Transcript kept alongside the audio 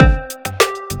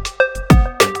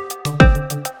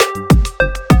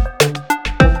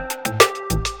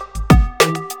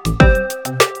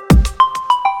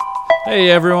Hey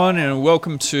everyone, and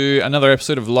welcome to another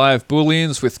episode of Live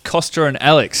Booleans with Costa and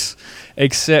Alex.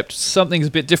 Except something's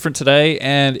a bit different today,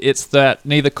 and it's that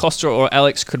neither Costa or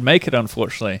Alex could make it,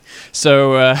 unfortunately.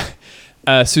 So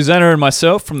Susanna and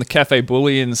myself from the Cafe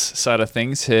Booleans side of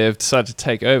things have decided to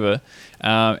take over,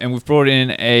 and we've brought in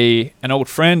an old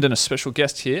friend and a special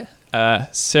guest here,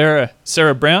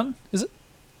 Sarah Brown, is it?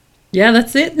 Yeah,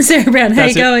 that's it. Sarah Brown, how are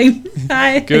you going?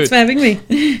 Hi, Good. Thanks for having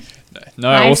me. No,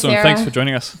 Hi, awesome. Sarah. Thanks for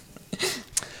joining us.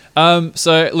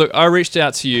 So look, I reached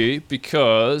out to you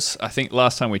because I think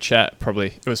last time we chat,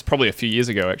 it was probably a few years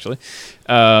ago actually.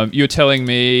 You were telling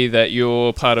me that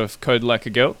you're part of Code Like a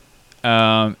Girl,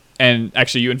 and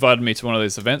actually you invited me to one of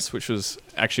those events, which was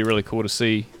actually really cool to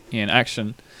see in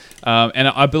action. And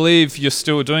I believe you're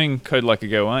still doing Code Like a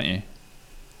Girl, aren't you?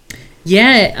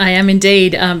 Yeah, I am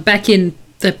indeed. Back in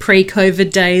the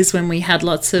pre-COVID days when we had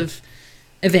lots of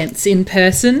events in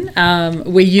person,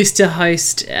 we used to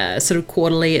host sort of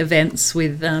quarterly events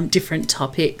with different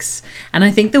topics. And I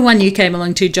think the one you came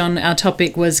along to, John, our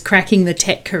topic was cracking the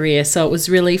tech career. So it was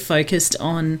really focused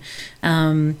on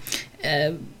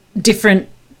different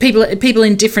people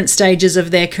in different stages of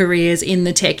their careers in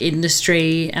the tech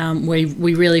industry.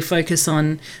 We really focus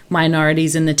on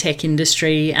minorities in the tech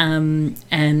industry, and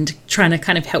trying to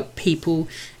kind of help people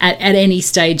at any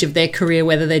stage of their career,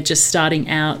 whether they're just starting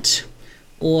out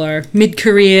or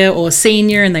mid-career or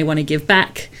senior and they want to give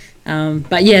back.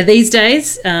 But yeah, these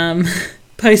days,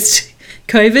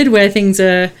 post-COVID, where things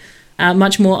are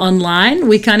much more online,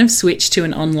 we kind of switched to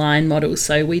an online model.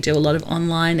 So we do a lot of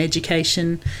online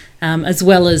education, as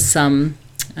well as some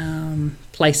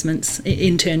placements,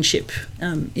 internship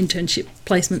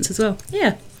placements as well.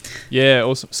 Yeah. Yeah,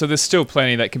 awesome. So there's still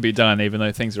plenty that can be done even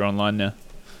though things are online now.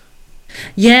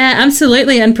 Yeah,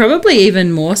 absolutely. And probably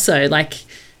even more so,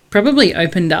 probably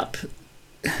opened up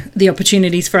the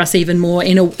opportunities for us even more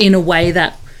in a way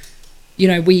that, you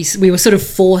know, we were sort of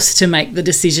forced to make the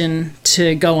decision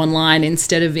to go online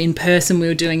instead of in person. We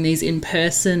were doing these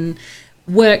in-person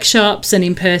workshops and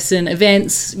in-person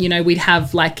events. You know, we'd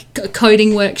have like a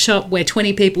coding workshop where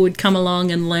 20 people would come along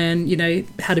and learn, you know,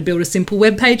 how to build a simple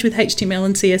web page with HTML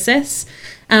and CSS.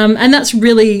 And that's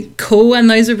really cool, and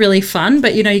those are really fun,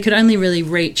 but, you know, you could only really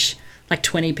reach like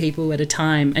 20 people at a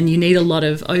time, and you need a lot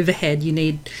of overhead. You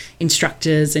need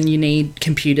instructors and you need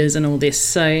computers and all this.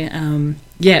 So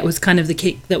yeah, it was kind of the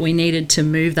kick that we needed to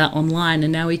move that online,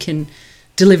 and now we can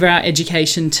deliver our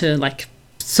education to like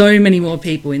so many more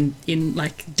people in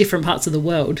like different parts of the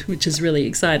world, which is really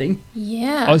exciting.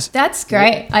 Yeah, that's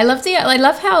great. I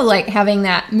love how like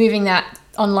moving that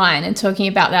online and talking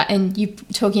about that, and you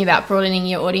talking about broadening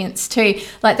your audience too.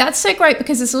 Like, that's so great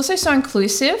because it's also so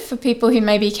inclusive for people who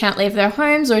maybe can't leave their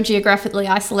homes or are geographically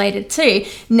isolated too.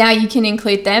 Now you can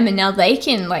include them, and now they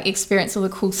can like experience all the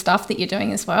cool stuff that you're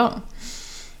doing as well.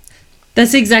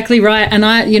 That's exactly right. And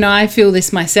I feel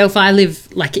this myself. I live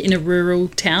like in a rural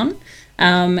town,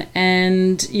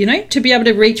 and, you know, to be able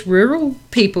to reach rural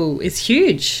people is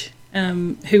huge.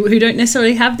 Who don't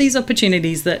necessarily have these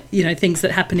opportunities that, you know, things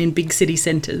that happen in big city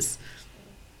centres.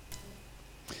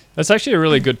 That's actually a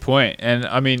really good point. And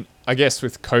I mean, I guess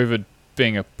with COVID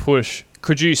being a push,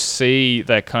 could you see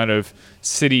that kind of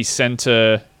city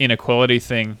centre inequality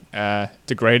thing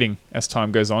degrading as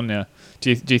time goes on now? Do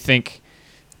you think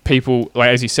people, like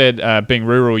as you said, being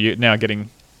rural, you're now getting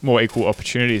more equal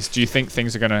opportunities? Do you think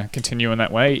things are going to continue in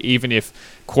that way, even if,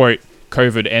 quote,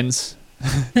 COVID ends?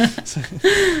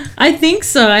 I think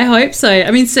so. I hope so.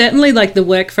 I mean, certainly like the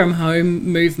work from home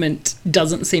movement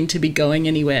doesn't seem to be going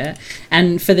anywhere.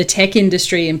 And for the tech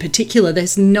industry in particular,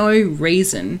 there's no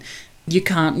reason you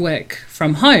can't work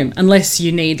from home unless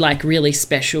you need like really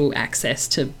special access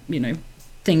to, you know,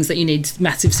 things that you need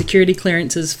massive security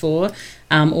clearances for,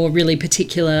 or really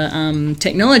particular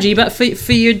technology. But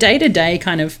for your day-to-day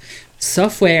kind of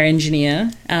software engineer,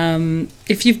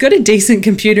 if you've got a decent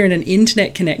computer and an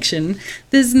internet connection,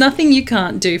 there's nothing you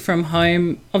can't do from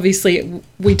home. Obviously,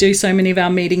 we do so many of our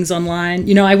meetings online.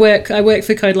 You know, I work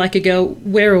for Code Like a Girl.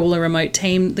 We're all a remote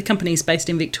team. The company's based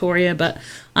in Victoria, but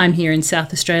I'm here in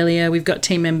South Australia. We've got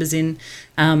team members in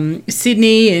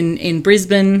Sydney, in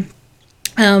Brisbane,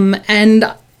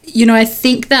 and, you know, I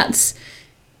think that's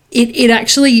it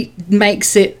actually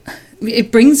makes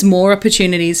it brings more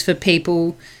opportunities for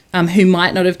people who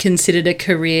might not have considered a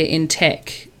career in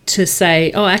tech to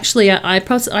say, oh, actually, I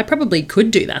probably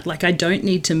could do that. Like, I don't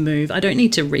need to move. I don't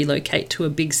need to relocate to a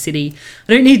big city.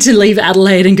 I don't need to leave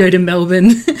Adelaide and go to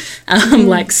Melbourne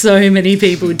like so many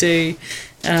people do.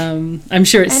 I'm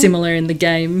sure it's similar in the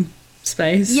game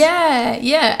space. Yeah.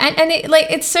 And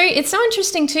it's so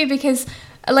interesting too, because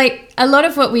like a lot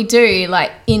of what we do,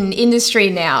 like in industry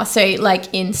now, so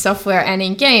like in software and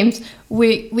in games,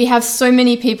 we have so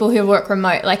many people who work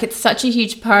remote. Like it's such a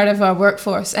huge part of our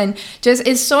workforce, and just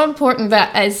it's so important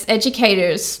that as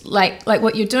educators, like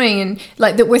what you're doing, and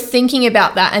like that we're thinking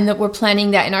about that and that we're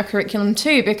planning that in our curriculum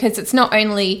too, because it's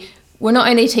we're not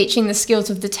only teaching the skills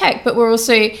of the tech, but we're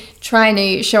also trying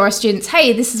to show our students,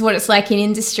 hey, this is what it's like in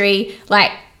industry,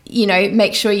 like, you know,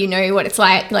 make sure you know what it's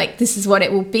like this is what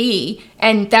it will be.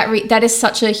 And that is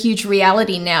such a huge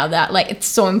reality now, that like it's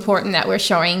so important that we're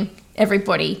showing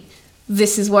everybody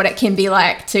this is what it can be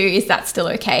like too. Is that still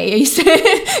okay?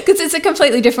 Because it's a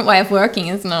completely different way of working,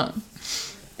 isn't it?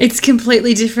 It's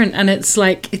completely different, and it's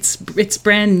like it's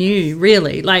brand new,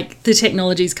 really. Like the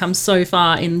technology's come so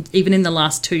far even in the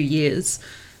last 2 years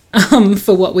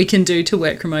for what we can do to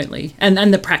work remotely,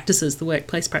 and the practices, the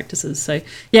workplace practices. So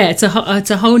yeah, it's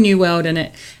a whole new world, and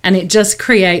it just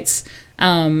creates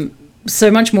so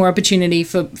much more opportunity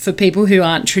for people who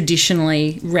aren't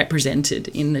traditionally represented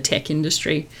in the tech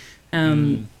industry,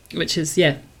 which is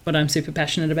what I'm super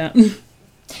passionate about.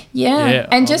 Yeah,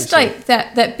 and just like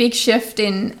that big shift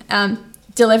in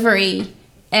delivery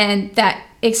and that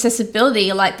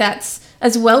accessibility, like that's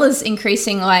as well as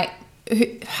increasing like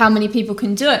how many people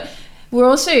can do it.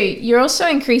 You're also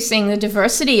increasing the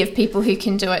diversity of people who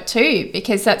can do it too,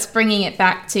 because that's bringing it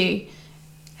back to,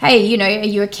 hey, you know, are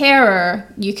you a carer?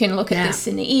 You can look at this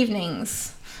in the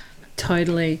evenings.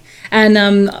 Totally. And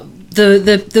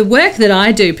the work that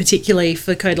I do, particularly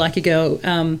for Code Like a Girl,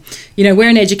 you know, we're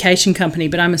an education company,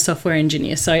 but I'm a software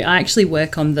engineer. So I actually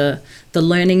work on the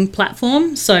learning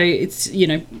platform. So it's, you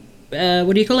know,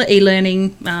 what do you call it?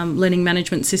 E-learning, learning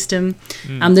management system.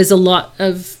 There's a lot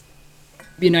of,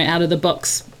 you know,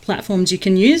 out-of-the-box platforms you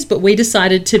can use, but we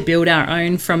decided to build our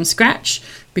own from scratch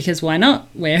because why not?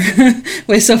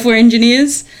 We're software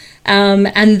engineers.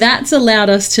 And that's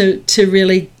allowed us to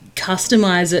really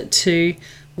customize it to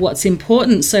what's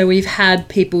important. So we've had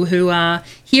people who are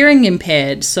hearing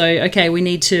impaired. So, okay, we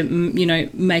need to, you know,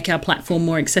 make our platform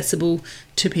more accessible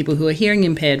to people who are hearing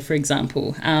impaired, for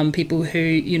example. People who,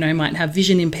 you know, might have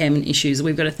vision impairment issues.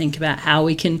 We've got to think about how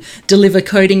we can deliver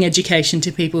coding education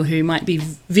to people who might be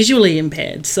visually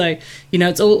impaired. So, you know,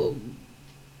 it's all,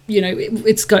 you know,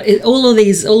 it's got all of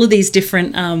these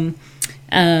different,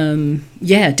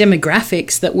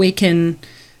 demographics that we can.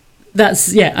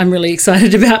 I'm really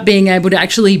excited about being able to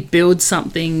actually build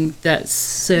something that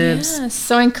serves. Yeah,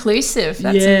 so inclusive.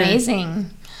 That's amazing.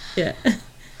 Yeah.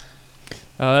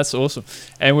 Oh, that's awesome.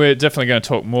 And we're definitely going to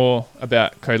talk more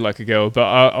about Code Like a Girl, but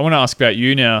I want to ask about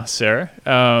you now, Sarah.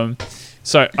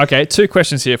 So, okay, 2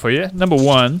 questions here for you. Number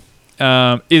 1,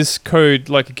 is Code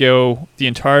Like a Girl the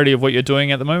entirety of what you're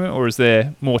doing at the moment, or is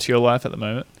there more to your life at the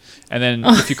moment? And then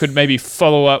if you could maybe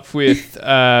follow up with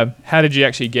how did you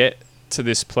actually get to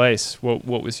this place? What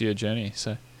was your journey?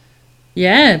 So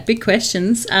big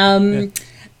questions.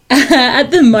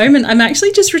 At the moment I'm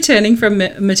actually just returning from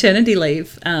maternity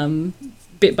leave,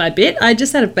 bit by bit. I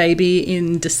just had a baby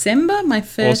in December, my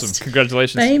first awesome.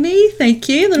 Congratulations baby. Thank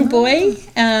you, little boy.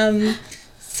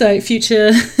 So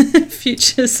future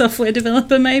software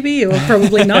developer maybe, or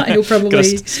probably not. He'll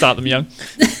probably start them young.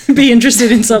 Be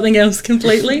interested in something else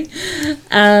completely.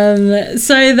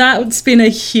 So that's been a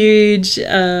huge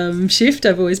shift.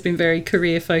 I've always been very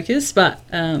career focused, but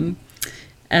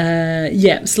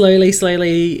slowly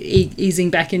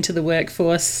easing back into the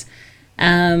workforce.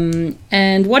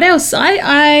 And what else?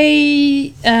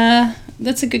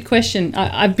 That's a good question.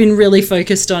 I've been really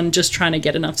focused on just trying to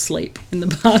get enough sleep in the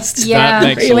past. Yeah,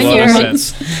 that makes a lot of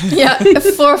sense. Yeah, a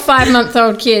 4 or 5 month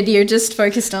old kid, you're just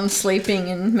focused on sleeping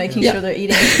and making sure they're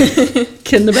eating.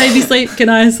 Can the baby sleep? Can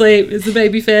I sleep? Is the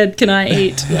baby fed? Can I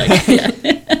eat?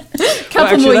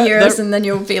 Couple more years and then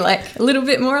you'll be like a little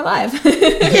bit more alive.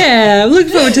 Yeah, look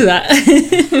forward to that.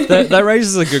 That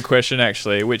raises a good question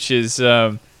actually, which is,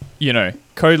 you know,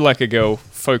 Code Like a Girl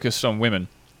focused on women.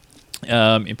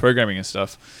 In programming and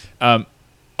stuff.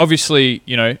 Obviously,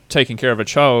 you know, taking care of a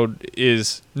child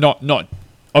is not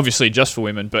obviously just for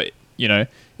women, but you know,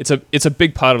 it's a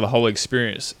big part of the whole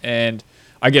experience. And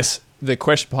I guess the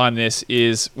question behind this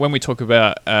is when we talk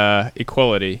about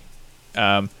equality,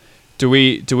 do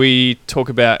we talk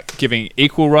about giving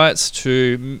equal rights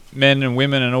to men and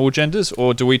women and all genders,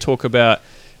 or do we talk about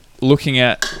looking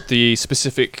at the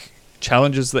specific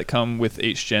challenges that come with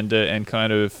each gender and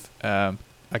kind of I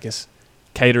guess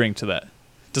catering to that?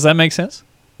 Does that make sense?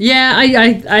 Yeah,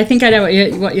 I think I know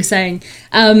what you're saying.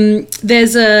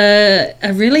 There's a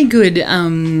really good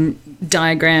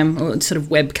diagram or sort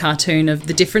of web cartoon of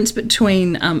the difference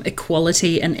between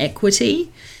equality and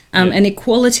equity. And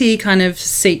equality kind of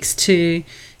seeks to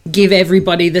give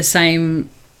everybody the same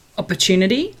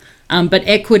opportunity. But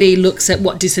equity looks at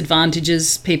what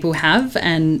disadvantages people have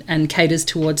and caters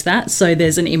towards that. So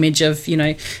there's an image of,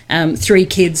 3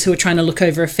 kids who are trying to look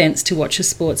over a fence to watch a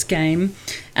sports game.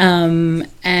 And,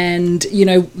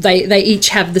 they each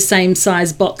have the same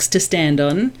size box to stand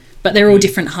on, but they're all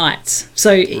different heights.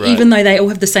 So even though they all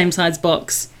have the same size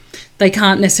box, they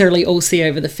can't necessarily all see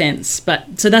over the fence.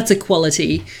 So that's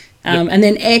equality. And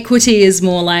then equity is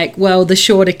more like, well, the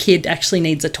shorter kid actually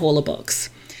needs a taller box.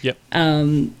 Yep.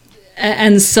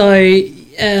 And so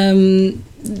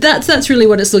that's really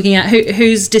what it's looking at.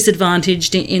 Who's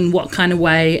disadvantaged in what kind of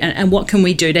way, and what can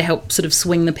we do to help sort of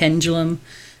swing the pendulum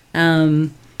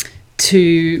to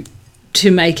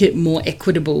make it more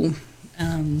equitable.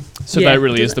 That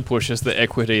really is the push, is the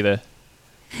equity there.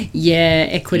 Yeah,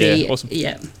 equity. Yeah, awesome.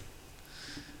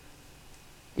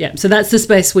 Yeah. So that's the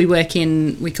space we work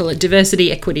in. We call it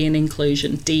diversity, equity, and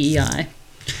inclusion, DEI.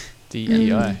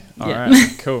 DEI. All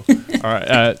right, cool. All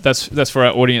right, that's for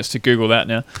our audience to Google that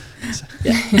now.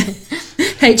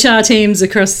 HR teams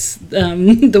across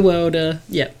the world are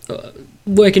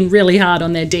working really hard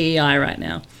on their DEI right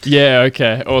now. Yeah.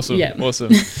 Okay. Awesome. Yeah.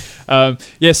 Awesome.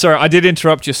 Sorry, I did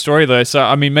interrupt your story though. So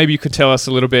I mean, maybe you could tell us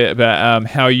a little bit about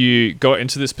how you got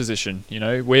into this position.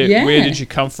 Where did you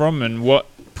come from, and what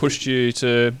pushed you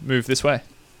to move this way?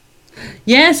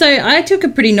 Yeah, so I took a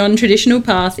pretty non-traditional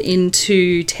path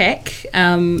into tech.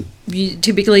 You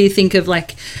typically think of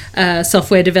like a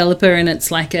software developer, and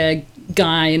it's like a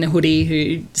guy in a hoodie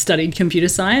who studied computer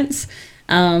science.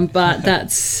 But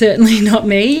that's certainly not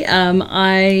me.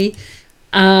 I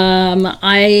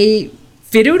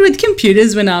fiddled with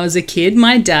computers when I was a kid.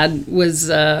 My dad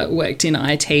worked in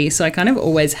IT, so I kind of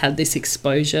always had this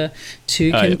exposure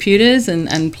to computers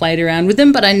and played around with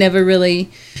them, but I never really,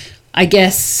 I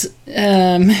guess,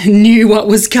 knew what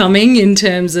was coming in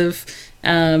terms of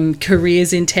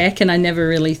careers in tech, and I never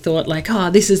really thought like,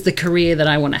 this is the career that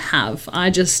I want to have. I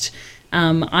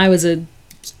was a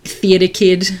theatre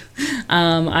kid.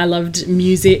 I loved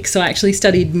music, so I actually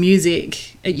studied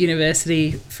music at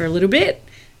university for a little bit,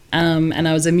 and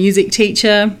I was a music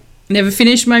teacher. Never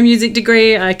finished my music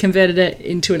degree. I converted it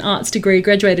into an arts degree,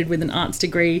 graduated with an arts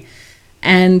degree,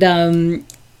 and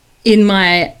in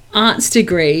my arts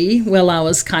degree, I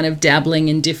was kind of dabbling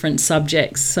in different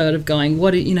subjects, sort of going,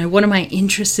 what am I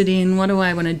interested in? What do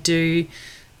I want to do?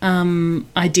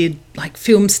 I did like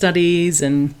film studies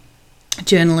and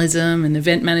journalism and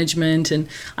event management, and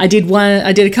I did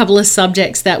a couple of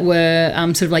subjects that were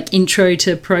sort of like intro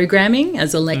to programming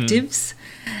as electives.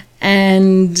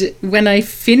 And when I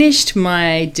finished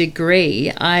my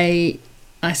degree, I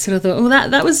sort of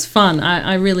thought, that was fun.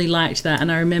 I really liked that.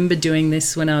 And I remember doing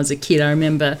this when I was a kid. I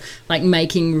remember like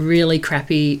making really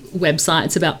crappy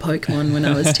websites about Pokemon when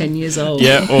I was 10 years old.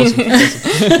 Yeah, awesome.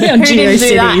 On Who didn't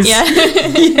do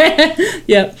that?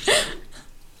 Yeah.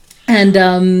 And,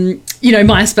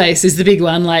 MySpace is the big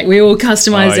one. Like we all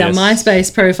customized our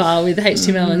MySpace profile with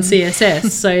HTML and CSS.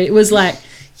 So it was like,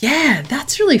 yeah,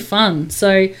 that's really fun.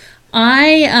 So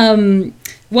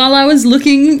while I was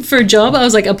looking for a job, I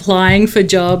was like applying for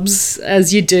jobs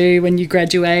as you do when you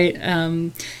graduate.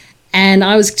 And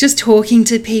I was just talking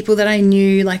to people that I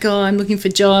knew, like, I'm looking for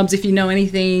jobs. If you know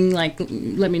anything, like,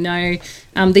 let me know.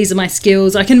 These are my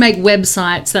skills. I can make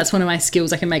websites. That's one of my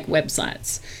skills. I can make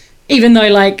websites. Even though,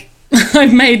 like,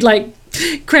 I've made, like,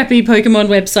 crappy Pokemon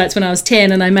websites when I was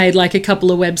 10, and I made, like, a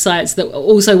couple of websites that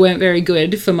also weren't very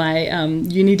good for my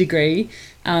uni degree.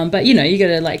 But, you got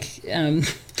to, like...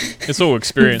 it's all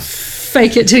experience.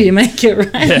 Fake it till you make it,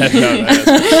 right?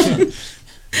 Yeah, no.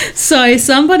 So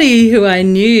somebody who I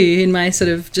knew in my sort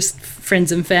of just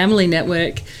friends and family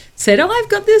network said, I've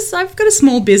got a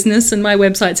small business and my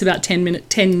website's about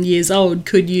 10 years old.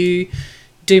 Could you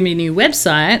do me a new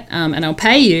website and I'll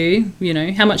pay you,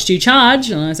 how much do you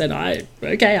charge? And I said,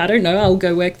 okay, I don't know. I'll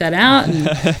go work that out. And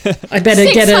I better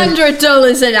get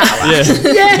 $600 an hour.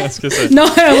 Yeah. No,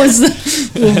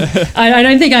 I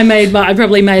don't think I made, I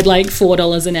probably made like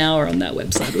 $4 an hour on that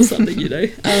website or something,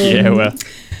 Yeah, well.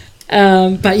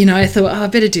 But, I thought, I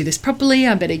better do this properly.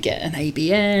 I better get an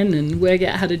ABN and work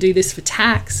out how to do this for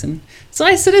tax. And so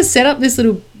I sort of set up this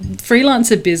little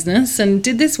freelancer business and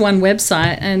did this one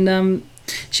website. And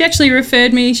she actually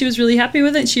referred me. She was really happy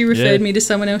with it. She referred me to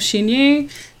someone else she knew.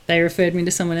 They referred me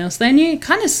to someone else they knew. It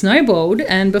kind of snowballed.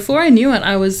 And before I knew it,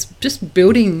 I was just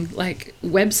building, like,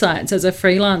 websites as a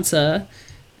freelancer,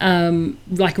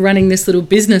 like running this little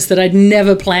business that I'd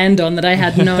never planned on, that I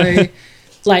had no...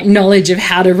 like knowledge of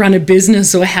how to run a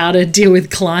business or how to deal with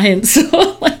clients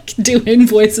or like do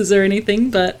invoices or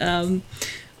anything. But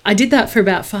I did that for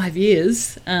about 5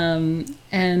 years.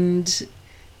 And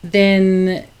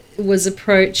then was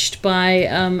approached by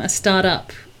a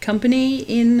startup company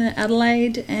in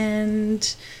Adelaide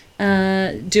and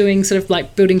doing sort of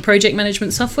like building project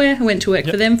management software. I went to work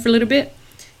for them for a little bit,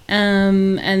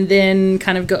 and then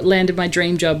kind of landed my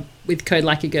dream job with Code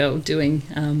Like a Girl, doing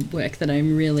work that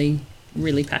I'm really,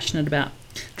 really passionate about.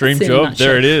 Dream job,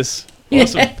 there it is.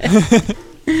 Awesome.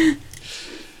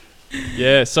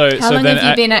 Yeah. So how long have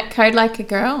you been at Code Like a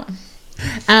Girl?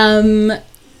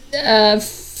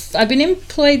 I've been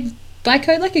employed by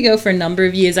Code Like a Girl for a number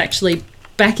of years, actually.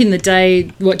 Back in the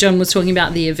day, what John was talking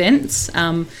about, the events,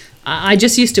 I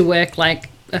just used to work like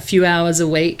a few hours a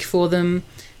week for them,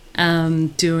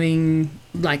 doing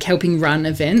like helping run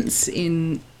events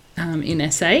in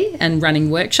SA and running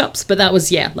workshops. But that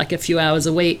was like a few hours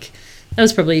a week.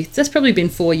 That's probably been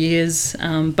 4 years.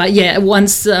 But yeah,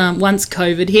 once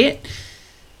COVID hit,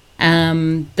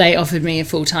 they offered me a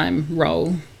full-time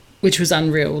role, which was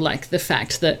unreal. Like the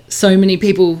fact that so many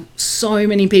people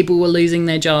were losing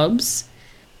their jobs,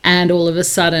 and all of a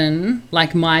sudden,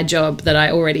 like my job that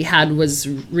I already had was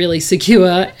really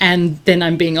secure, and then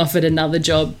I'm being offered another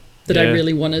job that I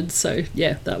really wanted. So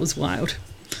yeah, that was wild.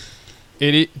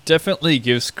 It definitely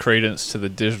gives credence to the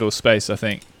digital space, I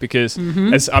think, because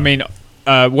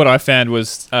what I found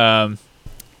was,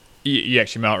 you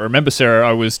actually might remember, Sarah,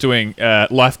 I was doing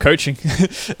life coaching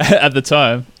at the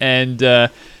time, and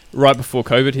right before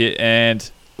COVID hit, and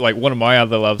like one of my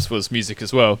other loves was music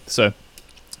as well. So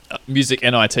music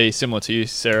and IT, similar to you,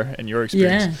 Sarah, and your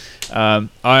experience. Yeah.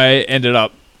 I ended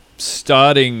up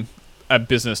starting a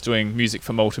business doing music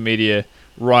for multimedia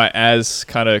right as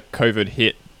kind of COVID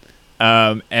hit.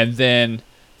 And then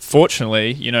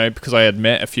fortunately, because I had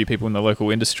met a few people in the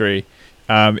local industry,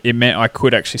 it meant I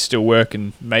could actually still work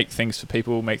and make things for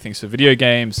people, make things for video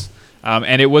games.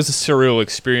 And it was a surreal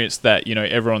experience that,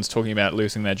 everyone's talking about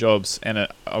losing their jobs. And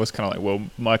I was kind of like, well,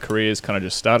 my career's kind of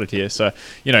just started here. So,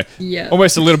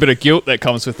 almost a little bit of guilt that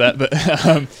comes with that. But,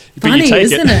 Funny, but you take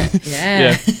isn't it?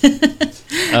 Yeah.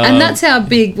 And that's how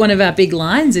one of our big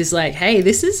lines is like, hey,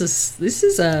 this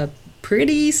is a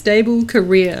pretty stable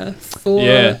career for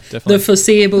the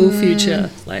foreseeable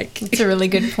future. Like, it's a really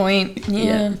good point.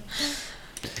 Yeah.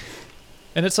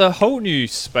 And it's a whole new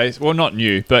space. Well, not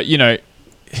new, but,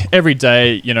 every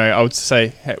day, I would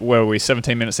say, where are we,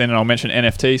 17 minutes in, and I'll mention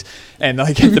NFTs and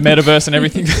like the metaverse and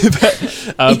everything. But,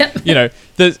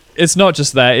 it's not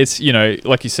just that. It's,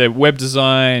 like you said, web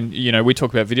design, we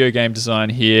talk about video game design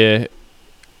here.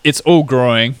 It's all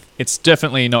growing. It's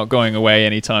definitely not going away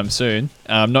anytime soon.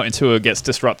 Not until it gets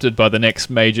disrupted by the next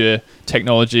major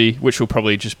technology, which will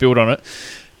probably just build on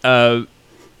it.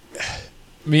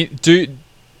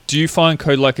 Do you find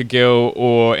Code Like a Girl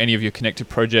or any of your connected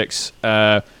projects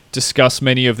discuss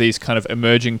many of these kind of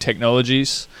emerging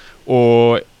technologies,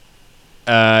 or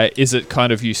is it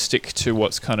kind of you stick to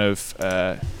what's kind of,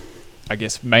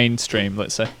 mainstream,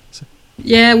 let's say?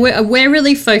 Yeah, we're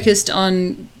really focused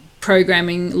on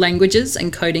programming languages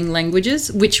and coding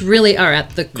languages, which really are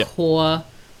at the core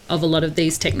of a lot of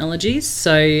these technologies.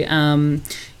 So,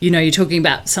 you're talking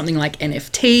about something like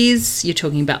NFTs, you're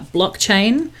talking about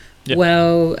blockchain. Yep.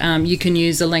 Well, you can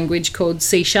use a language called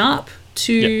C#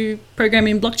 to program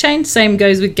in blockchain. Same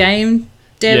goes with game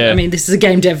dev. Yeah. I mean, this is a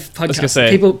game dev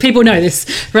podcast. People know this,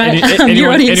 right?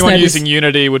 Anyone using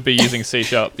Unity would be using C#.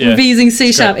 Yeah. Would be using C#,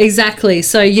 exactly.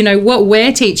 So, what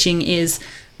we're teaching is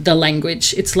the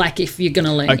language. It's like if you're going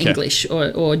to learn English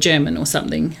or German or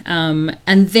something.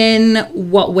 And then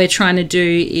what we're trying to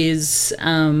do is,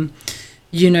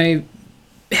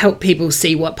 help people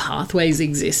see what pathways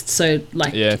exist. So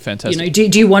like, fantastic.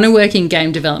 Do you want to work in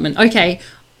game development? Okay,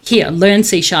 here, learn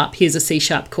C#. Here's a C#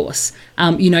 course.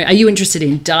 Are you interested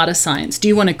in data science? Do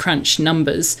you want to crunch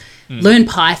numbers? Learn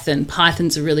Python.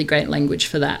 Python's a really great language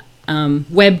for that.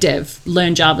 Web dev,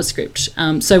 learn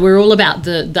JavaScript. So we're all about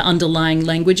the underlying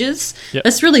languages. Yep.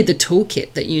 That's really the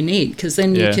toolkit that you need, because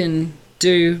then you can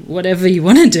do whatever you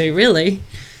want to do, really.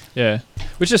 Yeah,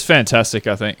 which is fantastic,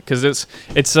 I think, because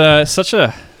it's such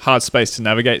a hard space to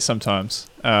navigate sometimes.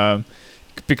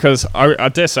 Because I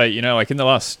dare say, like in the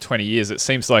last 20 years, it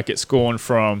seems like it's gone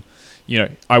from,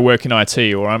 I work in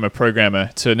IT or I'm a programmer,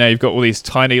 to now you've got all these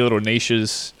tiny little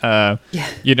niches. I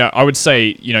would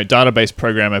say, database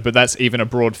programmer, but that's even a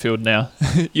broad field now.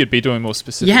 You'd be doing more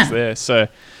specifics there. So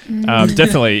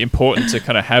definitely important to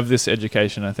kind of have this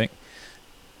education, I think.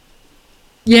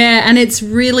 Yeah, and it's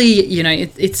really,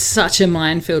 it's such a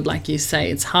minefield, like you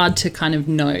say. It's hard to kind of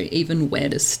know even where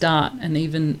to start, and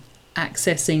even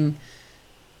accessing,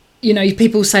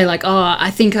 people say like, oh, I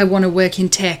think I want to work in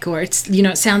tech, or it's,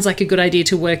 it sounds like a good idea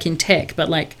to work in tech, but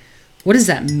like, what does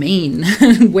that mean?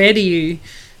 Where do you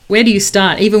where do you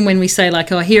start? Even when we say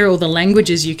like, oh, here are all the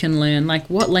languages you can learn, like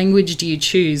what language do you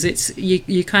choose? It's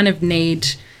you kind of need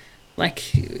like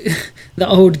the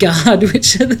old guard,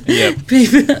 which are the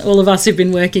people, all of us who've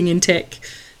been working in tech,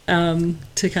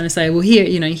 to kind of say, well, here,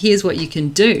 here's what you can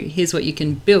do, here's what you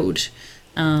can build,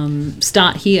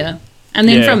 start here. And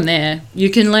then from there, you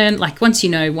can learn, like once you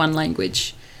know one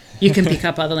language, you can pick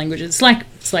up other languages.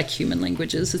 It's like human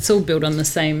languages. It's all built on the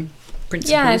same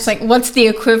principles. Yeah, it's like, what's the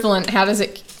equivalent? How does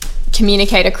it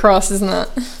communicate across, isn't it?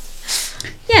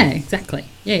 Yeah, exactly.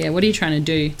 Yeah. What are you trying to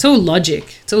do? It's all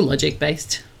logic. It's all logic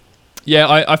based.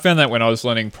 Yeah, I found that when I was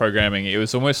learning programming, it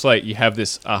was almost like you have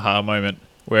this aha moment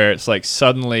where it's like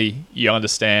suddenly you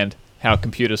understand how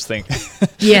computers think.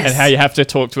 Yes. And how you have to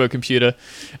talk to a computer.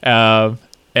 And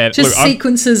just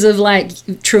sequences of like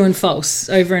true and false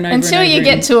over and over until and over you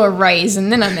get to arrays,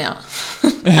 and then I'm out.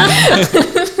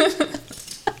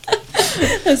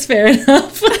 That's fair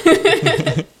enough.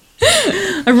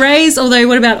 Arrays, although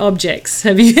what about objects?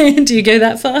 Do you go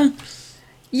that far?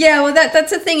 Yeah, well,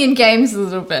 that's a thing in games a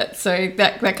little bit, so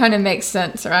that kind of makes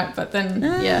sense, right? But then,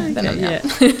 then I'm out.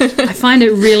 I find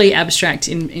it really abstract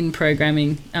in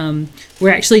programming.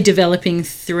 We're actually developing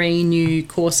 3 new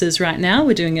courses right now.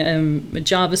 We're doing a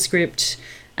JavaScript,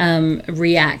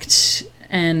 React,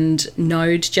 and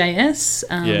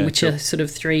Node.js, which are sort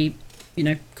of 3,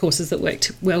 courses that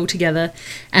worked well together.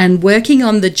 And working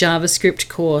on the JavaScript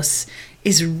course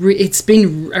it's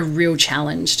been a real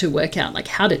challenge to work out like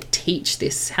how to teach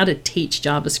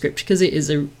JavaScript, because it is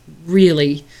a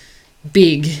really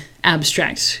big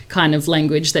abstract kind of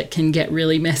language that can get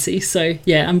really messy. So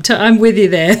yeah, I'm with you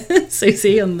there,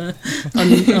 Susie, on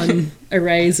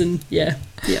arrays and yeah.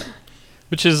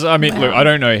 Which is, I mean, look, I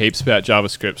don't know heaps about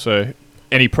JavaScript, so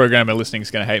any programmer listening is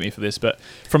going to hate me for this, but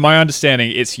from my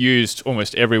understanding, it's used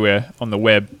almost everywhere on the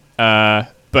web.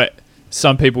 But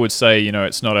some people would say,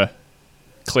 it's not a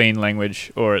clean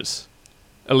language, or it's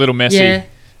a little messy. Yeah,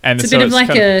 and it's a bit of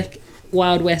like a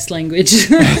Wild West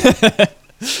language.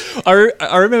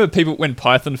 I remember people when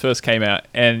Python first came out,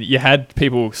 and you had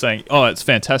people saying, "Oh, it's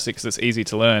fantastic because it's easy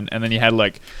to learn," and then you had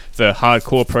like the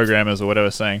hardcore programmers or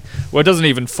whatever saying, "Well, it doesn't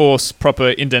even force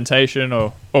proper indentation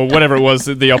or whatever it was,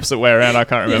 the opposite way around." I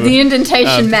can't remember. The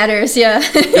indentation matters, yeah.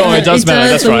 Oh, it does matter.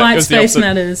 That's the right. White space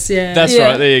matters. Yeah, that's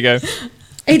right. There you go.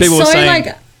 It's people so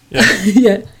saying,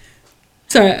 yeah.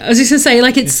 Sorry, I was just going to say,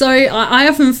 like, it's so... I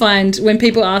often find when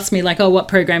people ask me, like, oh, what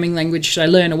programming language should I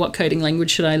learn or what coding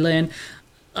language should I learn,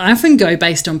 I often go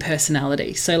based on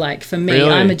personality. So, like, for me,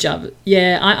 really? I'm a JavaScript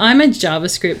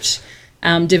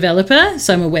developer.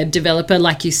 So I'm a web developer.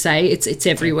 Like you say, it's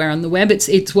everywhere on the web.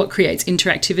 It's what creates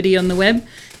interactivity on the web.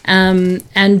 And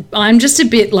I'm just a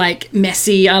bit, like,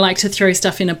 messy. I like to throw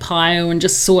stuff in a pile and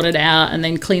just sort it out and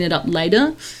then clean it up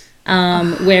later.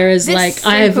 Whereas like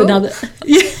I have another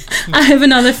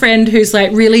friend who's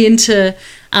like really into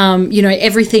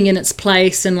everything in its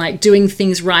place and like doing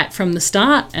things right from the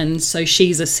start, and so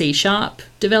she's a C#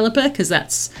 developer, because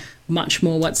that's much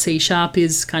more what C#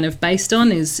 is kind of based on,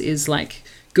 is like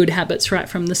good habits right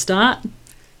from the start.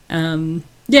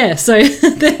 So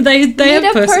they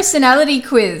have a personality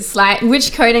quiz. Like,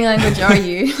 which coding language are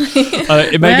you?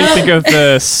 It made me think of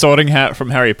the Sorting Hat from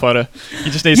Harry Potter.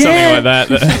 You just need something like that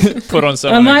put on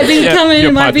something.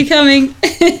 It might be coming.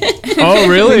 Oh,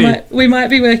 really? We might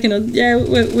be working on. Yeah,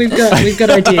 we've got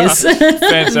ideas.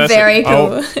 Fantastic. Very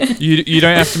cool. You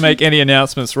don't have to make any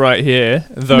announcements right here,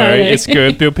 though. No. It's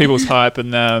good. Build people's hype,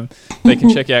 and they can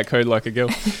check out Code Like a Girl.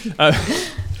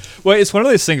 Well, it's one of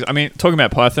those things. I mean, talking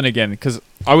about Python again, because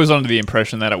I was under the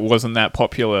impression that it wasn't that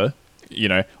popular.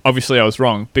 Obviously I was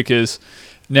wrong, because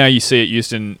now you see it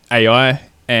used in AI,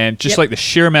 and just like the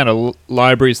sheer amount of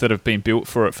libraries that have been built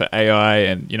for it for AI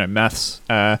and, maths,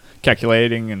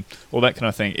 calculating and all that kind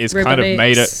of thing is Robotics. Kind of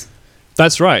made it.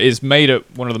 That's right. It's made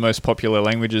it one of the most popular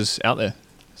languages out there.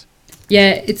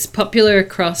 Yeah, it's popular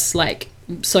across like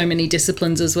so many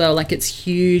disciplines as well. Like it's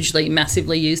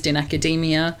massively used in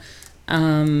academia.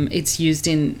 It's used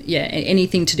in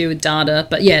anything to do with data,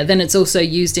 but then it's also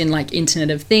used in like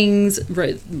Internet of Things.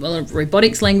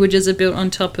 Robotics languages are built on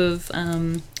top of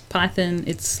Python.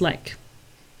 It's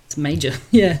major.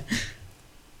 Far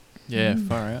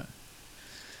out.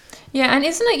 Yeah, and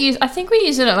isn't it used? I think we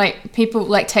use it at like people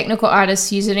like technical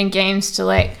artists use it in games to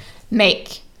like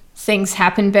make things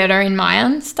happen better in Maya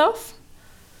and stuff.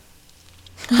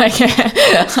 Like,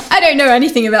 I don't know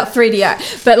anything about 3D art,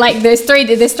 but like there's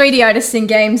 3D artists in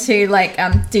games who like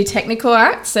do technical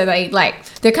art, so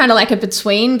they're kind of like a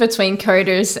between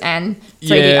coders and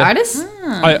 3D artists.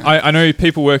 I know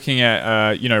people working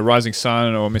at Rising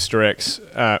Sun or Mr. X,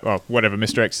 or whatever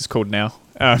Mr. X is called now.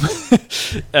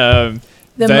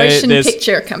 The motion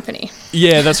picture company.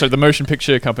 Yeah, that's right. The motion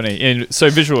picture company. And so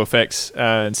visual effects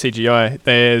and CGI,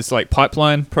 there's like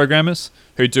pipeline programmers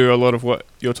who do a lot of what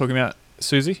you're talking about,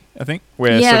 Susie, I think,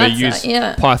 where so they use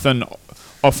Python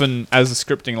often as a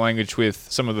scripting language with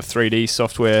some of the 3D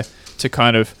software to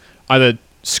kind of either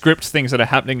script things that are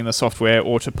happening in the software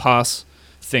or to pass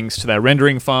things to their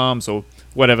rendering farms or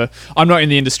whatever. I'm not in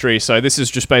the industry, so this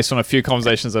is just based on a few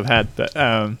conversations I've had. But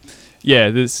yeah,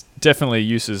 there's definitely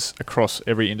uses across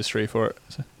every industry for it.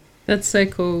 So. That's so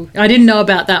cool. I didn't know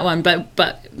about that one,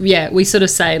 but yeah, we sort of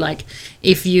say like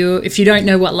if you don't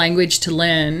know what language to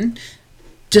learn,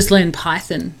 just learn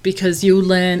Python, because you'll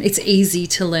learn, it's easy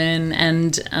to learn,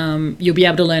 and you'll be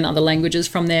able to learn other languages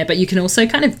from there, but you can also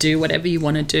kind of do whatever you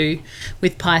want to do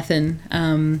with Python.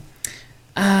 I'm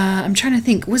trying to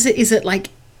think, is it like,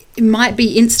 it might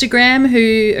be Instagram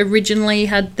who originally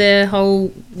had their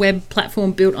whole web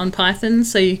platform built on Python,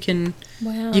 so you can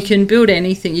build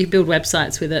anything. You build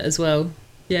websites with it as well.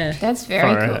 Yeah, that's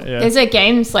very cool. Yeah.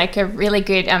 There's like a really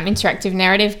good interactive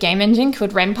narrative game engine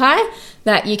called Ren'Py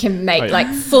that you can make like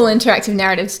full interactive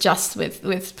narratives just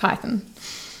with Python.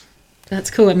 That's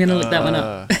cool. I'm going to look that one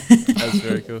up. That's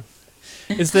very cool.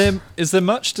 Is there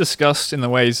much discussed in the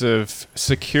ways of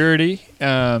security?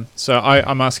 So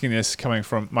I'm asking this coming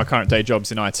from my current day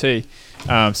jobs in IT.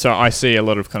 So I see a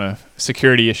lot of kind of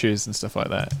security issues and stuff like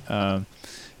that.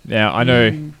 Now I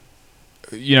know,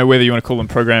 whether you want to call them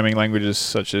programming languages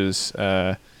such as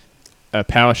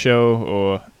PowerShell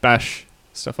or Bash,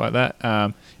 stuff like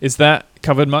that. Is that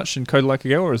covered much in Code Like a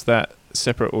Girl, or is that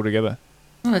separate altogether?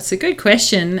 Oh, that's a good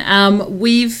question.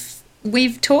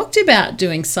 We've talked about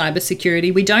doing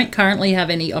cybersecurity. We don't currently have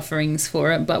any offerings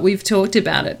for it, but we've talked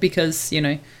about it because,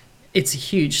 it's a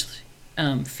huge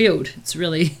field. It's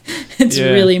really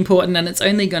really important, and it's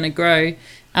only going to grow.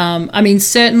 I mean,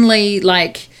 certainly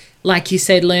like you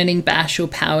said, learning Bash or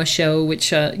PowerShell,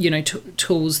 which are,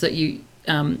 tools that you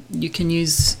can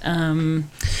use to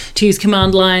use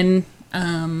command line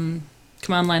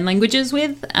languages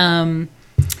with.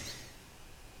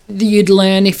 You'd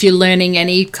learn, if you're learning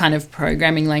any kind of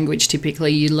programming language,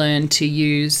 typically you learn to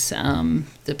use the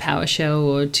PowerShell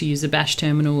or to use a Bash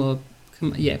terminal or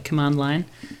command line.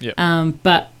 Yep.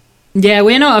 But yeah,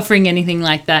 we're not offering anything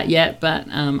like that yet, but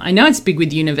I know it's big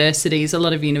with universities. A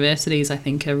lot of universities, I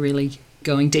think, are really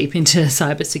going deep into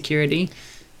cybersecurity.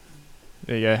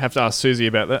 There you go. Have to ask Susie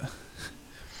about that.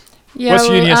 Yeah, what's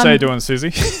UniSA doing,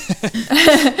 Susie?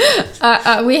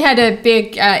 We had a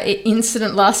big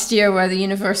incident last year where the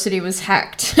university was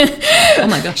hacked. Oh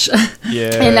my gosh.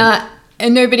 Yeah.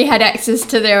 And nobody had access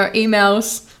to their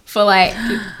emails for like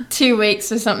 2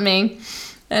 weeks or something.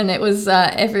 And it was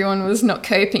everyone was not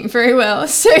coping very well.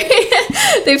 So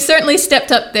they've certainly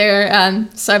stepped up their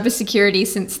cybersecurity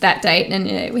since that date,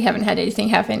 and we haven't had anything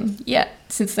happen yet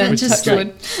since then. Just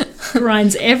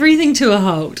grinds everything to a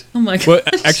halt. Oh my god! Well,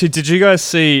 actually, did you guys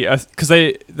see? Because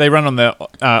they run on the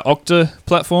Okta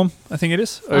platform, I think it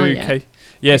is. Okay.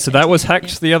 Yeah, so that was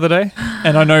hacked the other day,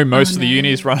 and I know most of the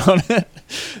unis run on it.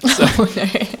 So,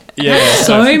 yeah,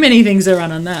 so many things are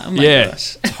run on that. Oh my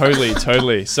gosh.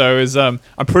 Totally. So it was, I'm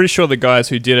pretty sure the guys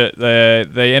who did it,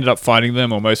 they ended up finding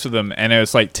them, or most of them, and it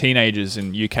was like teenagers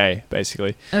in UK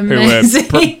basically Amazing.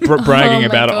 who were bragging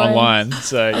about it online.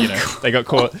 So they got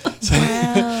caught. So,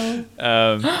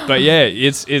 wow. But yeah,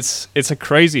 it's a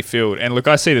crazy field, and look,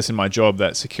 I see this in my job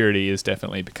that security is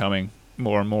definitely becoming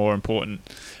more and more important.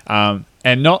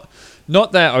 And not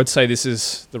that I would say this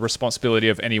is the responsibility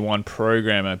of any one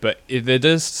programmer, but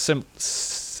there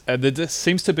seems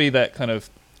to be that kind of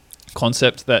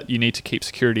concept that you need to keep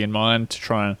security in mind to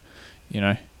try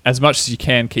and, as much as you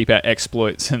can, keep out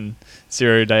exploits and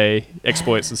 0-day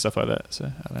exploits and stuff like that. So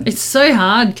I don't know. It's so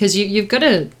hard because you've got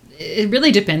to. It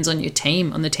really depends on your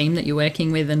team, on the team that you're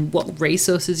working with, and what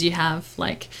resources you have.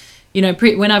 Like,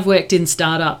 when I've worked in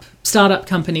startup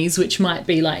companies, which might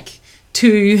be like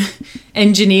 2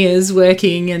 engineers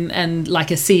working and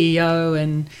like a CEO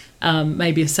and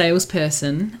maybe a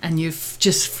salesperson, and you're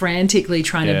just frantically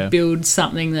trying to build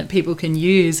something that people can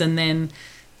use, and then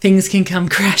things can come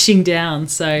crashing down.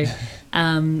 So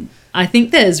I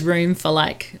think there's room for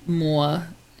like more,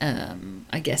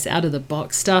 I guess, out of the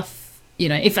box stuff.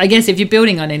 If you're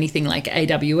building on anything like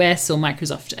AWS or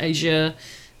Microsoft Azure,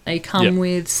 they come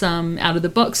with some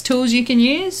out-of-the-box tools you can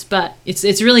use, but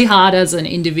it's really hard as an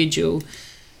individual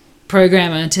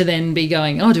programmer to then be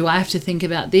going, oh, do I have to think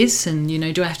about this? And,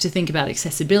 do I have to think about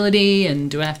accessibility? And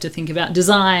do I have to think about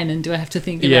design? And do I have to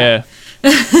think about...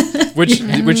 which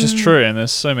is true, and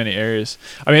there's so many areas.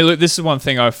 I mean, look, this is one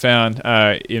thing I've found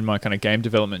in my kind of game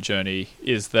development journey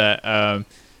is that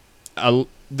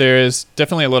there's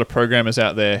definitely a lot of programmers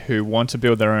out there who want to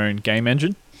build their own game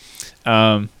engine.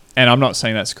 And I'm not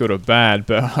saying that's good or bad,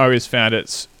 but I always found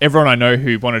everyone I know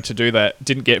who wanted to do that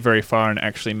didn't get very far in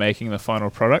actually making the final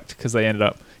product because they ended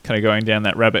up kind of going down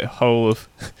that rabbit hole of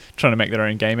trying to make their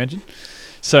own game engine.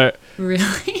 So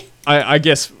Really? I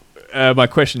guess my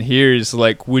question here is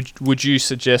like, would you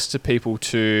suggest to people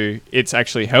it's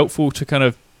actually helpful to kind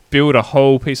of build a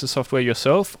whole piece of software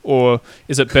yourself, or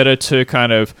is it better to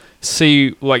kind of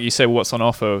see, like you said, what's on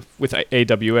offer with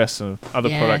AWS and other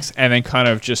products, and then kind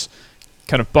of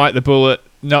bite the bullet,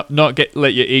 not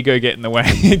let your ego get in the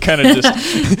way, kind of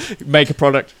just make a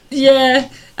product? Yeah,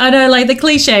 I know, like the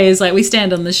cliche is like we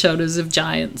stand on the shoulders of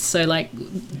giants, so like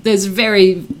there's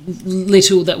very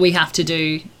little that we have to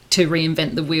do to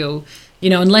reinvent the wheel,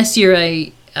 unless you're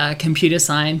a computer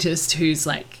scientist who's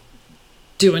like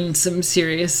doing some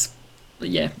serious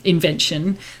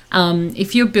invention.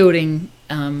 If you're building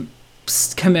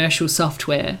commercial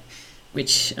software,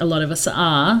 which a lot of us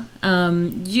are,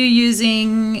 you're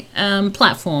using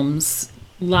platforms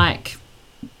like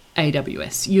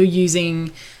AWS. You're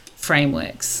using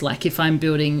frameworks. Like if I'm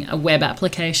building a web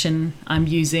application, I'm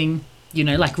using,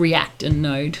 like React and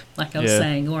Node, like I was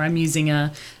saying, or I'm using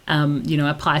a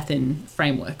Python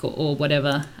framework or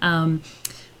whatever. I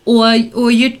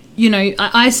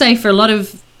say for a lot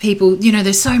of people,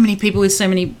 there's so many people with so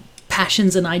many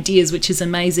passions and ideas, which is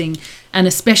amazing, and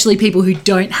especially people who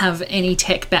don't have any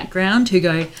tech background who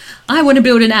go, I want to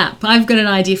build an app, I've got an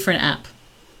idea for an app.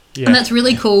 And that's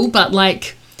really cool, but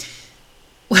like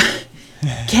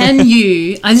can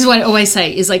you, this is what I always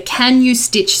say, is like, can you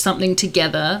stitch something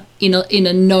together in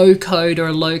a no code or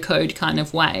a low code kind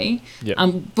of way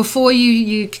before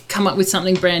you come up with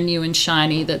something brand new and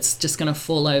shiny that's just going to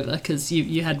fall over because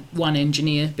you had one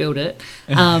engineer build it?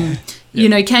 Can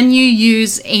you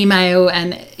use email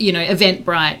and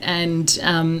Eventbrite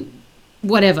and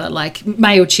whatever, like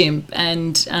MailChimp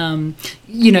and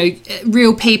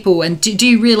real people, and do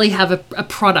you really have a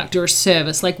product or a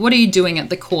service? Like, what are you doing at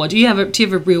the core? Do you have a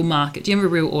real market? Do you have a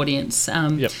real audience?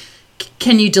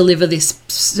 Can you deliver this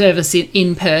service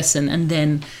in person and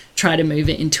then try to move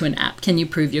it into an app? Can you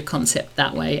prove your concept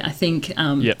that way? I think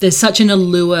there's such an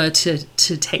allure to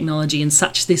technology and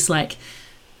such this like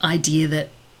idea that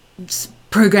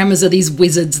programmers are these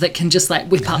wizards that can just like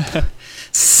whip up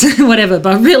whatever,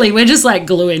 but really we're just like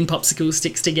gluing popsicle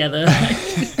sticks together.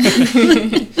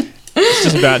 It's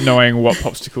just about knowing what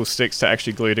popsicle sticks to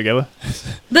actually glue together.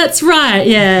 That's right,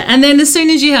 yeah. And then as soon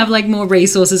as you have like more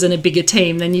resources and a bigger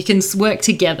team, then you can work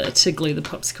together to glue the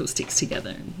popsicle sticks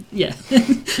together. Yeah.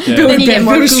 Then you get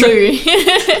more glue.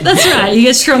 That's right. You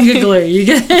get stronger glue. You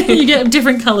get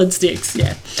different coloured sticks.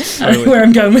 Yeah. Totally. I don't know where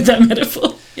I'm going with that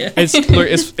metaphor. Yeah.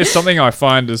 It's something I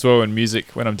find as well in music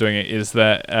when I'm doing it is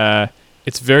that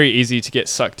it's very easy to get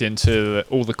sucked into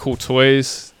all the cool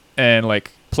toys and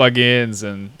like plugins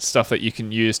and stuff that you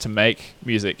can use to make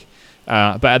music.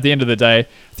 But at the end of the day, I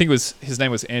think his name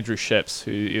was Andrew Sheps,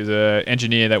 who is an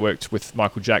engineer that worked with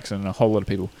Michael Jackson and a whole lot of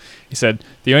people. He said,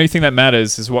 the only thing that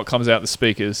matters is what comes out the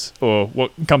speakers or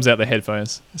what comes out the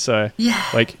headphones. So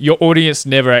like your audience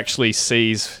never actually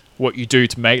sees what you do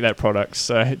to make that product.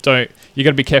 So you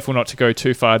got to be careful not to go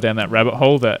too far down that rabbit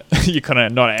hole that you're kind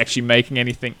of not actually making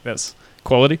anything that's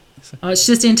quality. Oh, it's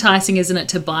just enticing, isn't it,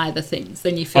 to buy the things?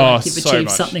 Then you feel like you've achieved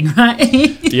something, right?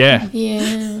 Yeah.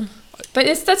 But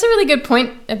that's a really good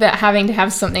point about having to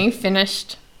have something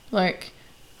finished. Like,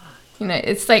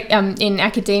 it's like in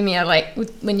academia, like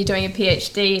when you're doing a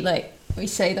PhD, like we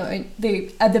say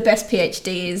the best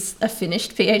PhD is a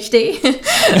finished PhD.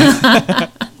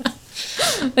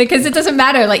 Because it doesn't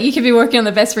matter. Like you could be working on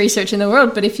the best research in the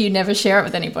world, but if you never share it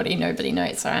with anybody, nobody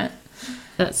knows, right?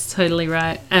 That's totally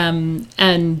right. And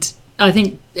I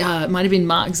think it might have been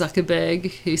Mark Zuckerberg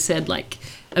who said, like,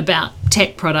 about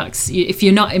tech products, if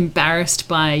you're not embarrassed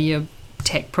by your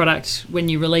tech product when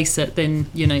you release it, then,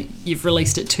 you've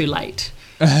released it too late.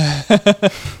 I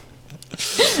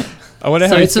wonder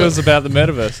how he feels about the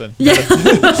metaverse then.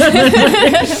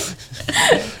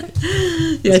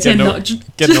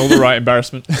 Getting all the right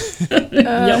embarrassment.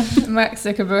 Mark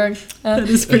Zuckerberg. That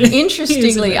is pretty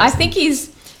interestingly, I think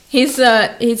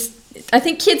I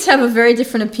think kids have a very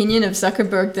different opinion of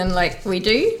Zuckerberg than like we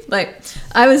do. Like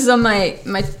I was on my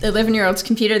 11-year-old's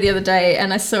computer the other day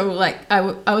and I saw like I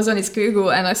was on his Google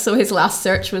and I saw his last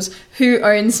search was who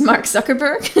owns Mark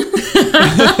Zuckerberg.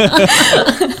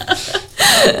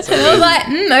 And I was like,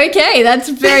 okay, that's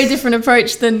a very different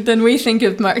approach than we think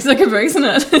of Mark Zuckerberg, isn't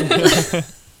it?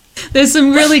 There's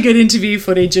some really good interview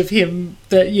footage of him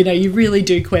that, you really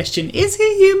do question, is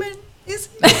he human? Is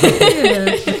he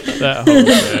human? That whole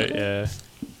bit,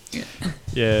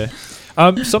 yeah.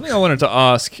 Something I wanted to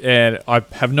ask, and I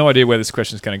have no idea where this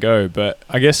question is going to go, but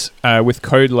I guess with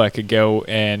Code Like a Girl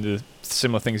and the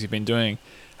similar things you've been doing,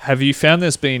 have you found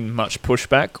there's been much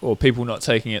pushback or people not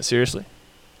taking it seriously?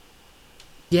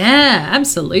 Yeah,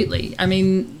 absolutely. I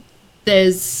mean,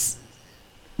 there's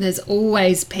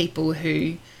always people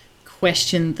who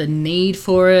question the need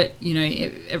for it. You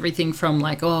know, everything from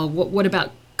like, oh, what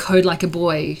about Code Like a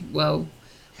Boy? Well,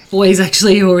 boys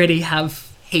actually already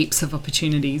have heaps of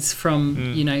opportunities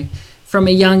from, you know, from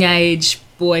a young age.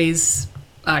 Boys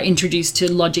are introduced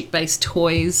to logic-based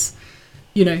toys,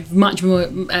 you know, much more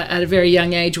at a very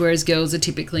young age, whereas girls are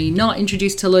typically not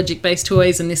introduced to logic-based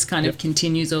toys, and this kind of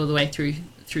continues all the way through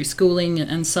schooling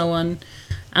and so on.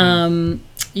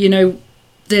 You know,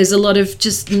 there's a lot of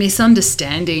just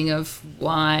misunderstanding of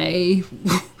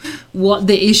what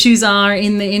the issues are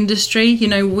in the industry. You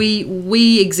know,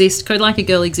 we exist, Code Like a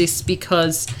Girl exists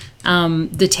because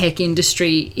the tech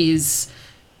industry is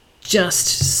just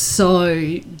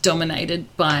so dominated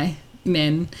by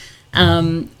men.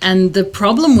 And the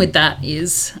problem with that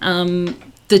is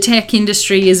the tech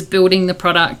industry is building the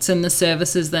products and the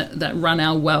services that run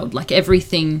our world. Like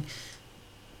everything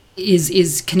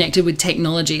is connected with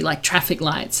technology, like traffic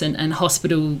lights and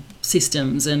hospital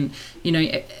systems, and you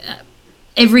know,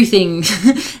 everything.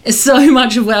 So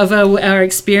much of our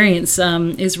experience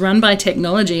is run by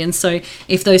technology, and so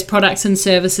if those products and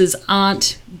services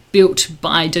aren't built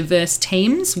by diverse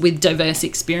teams with diverse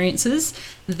experiences,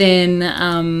 then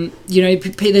you know,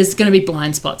 there's going to be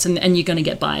blind spots, and you're going to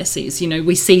get biases. You know,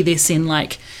 we see this in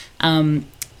like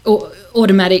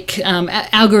automatic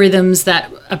algorithms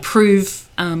that approve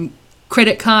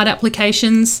credit card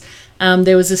applications.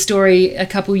 There was a story a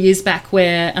couple years back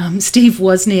where Steve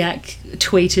Wozniak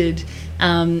tweeted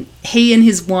he and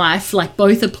his wife like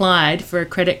both applied for a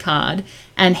credit card,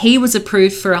 and he was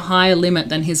approved for a higher limit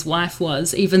than his wife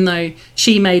was, even though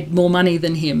she made more money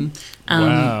than him.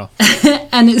 Wow.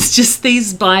 And it's just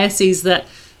these biases that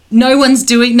no one's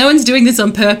doing this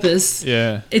on purpose.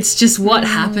 Yeah. It's just what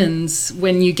happens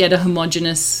when you get a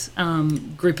homogenous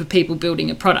group of people building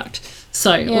a product.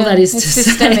 So all that is it's to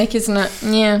systemic, say, isn't it?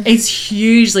 Yeah. it's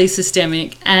hugely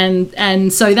systemic,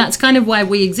 and so that's kind of why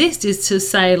we exist, is to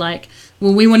say like,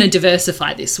 well, we want to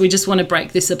diversify this. We just want to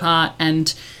break this apart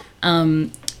and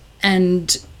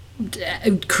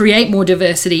create more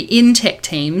diversity in tech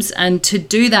teams. And to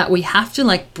do that, we have to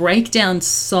like break down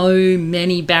so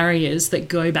many barriers that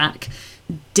go back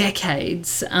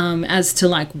decades as to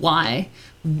like why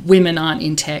women aren't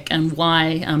in tech and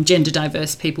why gender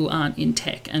diverse people aren't in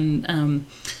tech. And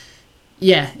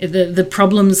the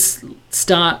problems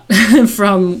start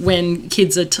from when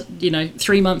kids are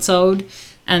 3 months old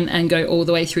and go all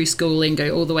the way through schooling,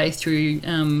 go all the way through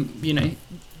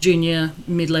junior,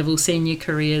 mid-level, senior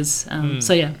careers. We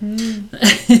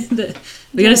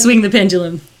got to swing the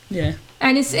pendulum. Yeah.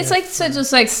 And it's like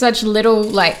such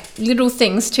little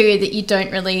things too that you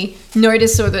don't really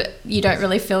notice or that you don't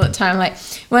really feel at the time. Like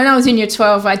when I was in year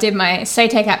 12, I did my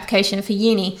SATEC application for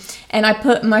uni, and I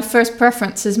put my first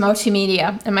preference as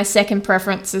multimedia and my second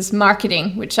preference as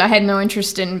marketing, which I had no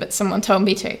interest in, but someone told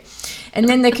me to. And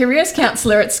then the careers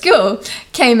counsellor at school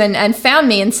came in and found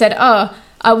me and said, "Oh,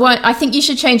 I think you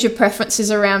should change your preferences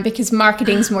around because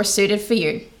marketing's more suited for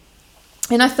you."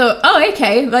 And I thought, oh,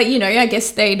 okay, like, I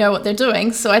guess they know what they're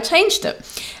doing. So I changed it.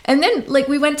 And then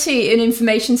we went to an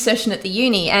information session at the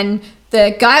uni, and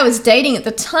the guy I was dating at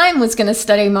the time was going to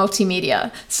study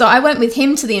multimedia. So I went with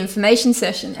him to the information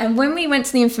session. And when we went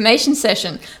to the information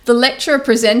session, the lecturer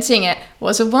presenting it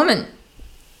was a woman.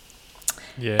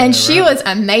 Yeah, and she was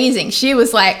amazing. She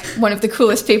was like one of the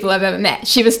coolest people I've ever met.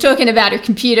 She was talking about her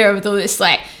computer with all this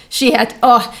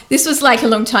this was like a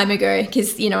long time ago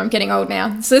because, I'm getting old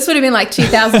now. So this would have been like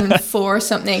 2004 or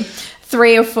something,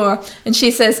 3 or 4. And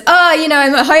she says, I'm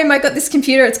at home, I got this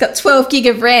computer, it's got 12 gig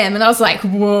of RAM. And I was like,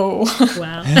 whoa.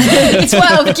 Wow.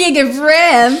 12 gig of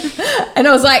RAM. And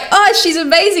I was like, oh, she's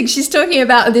amazing. She's talking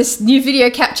about this new video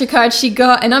capture card she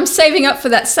got, and I'm saving up for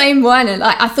that same one. And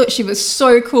I thought she was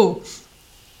so cool.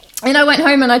 And I went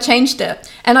home and I changed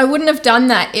it. And I wouldn't have done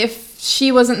that if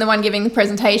she wasn't the one giving the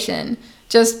presentation.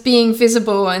 Just being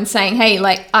visible and saying, hey,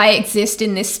 I exist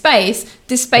in this space.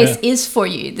 This space is for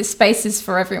you. This space is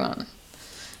for everyone.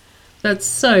 That's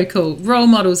so cool. Role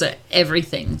models are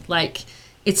everything.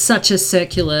 It's such a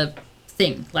circular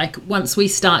thing. Once we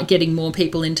start getting more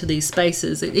people into these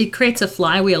spaces, it creates a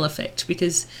flywheel effect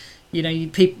because, you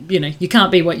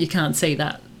can't be what you can't see,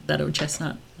 that old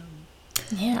chestnut.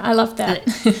 Yeah, I love that.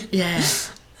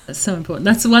 That's so important.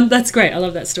 That's great. I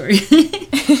love that story.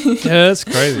 Yeah, that's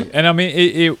crazy. And I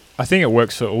mean, I think it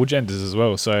works for all genders as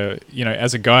well. So,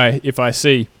 as a guy, if I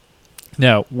see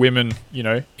Now, women,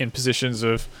 in positions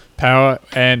of power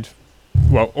and,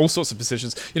 well, all sorts of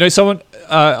positions. Someone,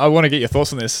 I want to get your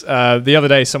thoughts on this. The other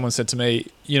day, someone said to me,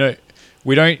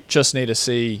 we don't just need to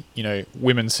see,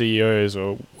 women CEOs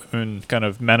or women kind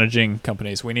of managing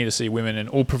companies. We need to see women in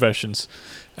all professions,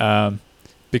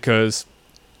 because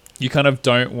you kind of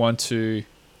don't want to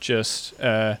just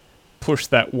push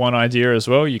that one idea as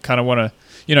well. You kind of want to,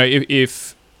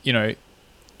 if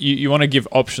you want to give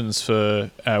options for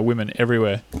women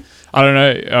everywhere. I don't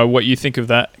know what you think of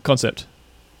that concept.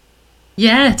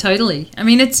 Yeah, totally. I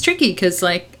mean, it's tricky because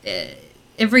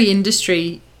every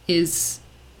industry is,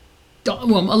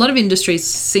 well, a lot of industries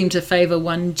seem to favor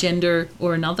one gender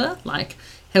or another, like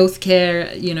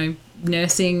healthcare,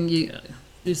 nursing, you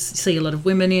see a lot of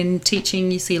women in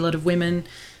teaching, you see a lot of women.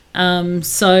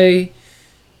 So,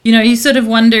 you sort of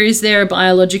wonder, is there a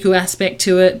biological aspect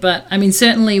to it? But I mean,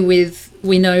 certainly with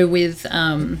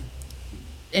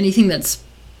anything that's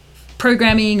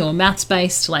programming or maths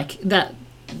based, like that,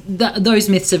 those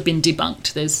myths have been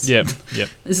debunked.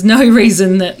 There's no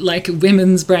reason that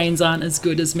women's brains aren't as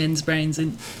good as men's brains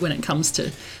when it comes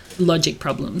to logic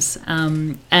problems.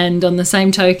 And on the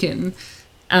same token,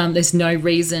 there's no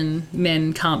reason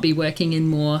men can't be working in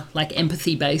more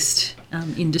empathy based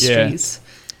industries.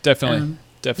 Yeah, definitely.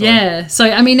 Yeah. So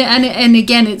I mean, and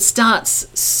again, it starts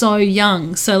so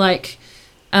young. So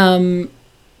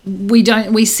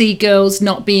we see girls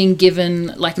not being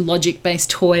given logic based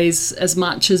toys as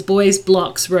much as boys,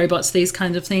 blocks, robots, these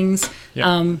kinds of things.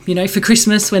 Yep. For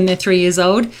Christmas when they're 3 years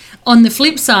old. On the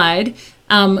flip side,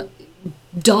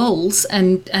 dolls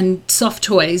and soft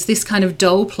toys, this kind of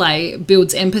doll play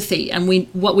builds empathy, and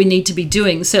what we need to be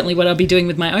doing, certainly what I'll be doing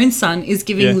with my own son, is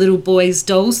giving little boys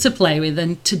dolls to play with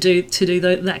and to do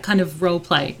that kind of role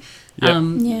play.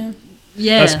 Yeah,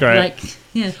 that's great.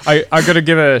 I got to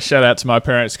give a shout out to my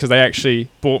parents because they actually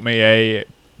bought me a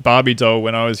Barbie doll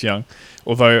when I was young,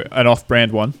 although an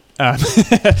off-brand one. I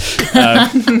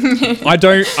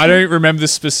don't remember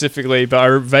this specifically, but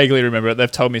I vaguely remember it.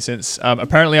 They've told me since.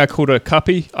 Apparently, I called her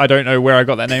Cuppy. I don't know where I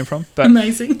got that name from, but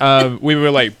amazing. We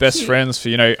were best friends for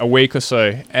a week or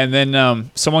so, and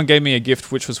then someone gave me a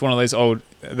gift, which was one of those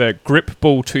the Grip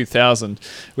Ball 2000,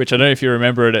 which I don't know if you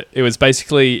remember it. It was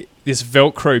basically this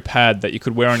Velcro pad that you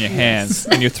could wear on your hands,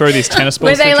 and you throw these tennis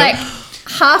balls. Were they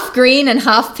half green and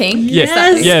half pink?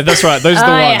 Yes. Yeah, that's right. Those are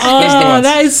the ones. Oh,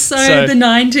 that is so the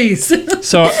 90s.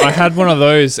 So I had one of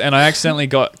those, and I accidentally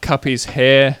got Cuppy's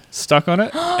hair stuck on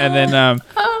it, and then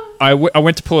I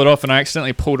went to pull it off, and I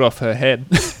accidentally pulled off her head.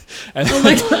 And, oh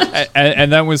my gosh.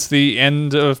 And that was the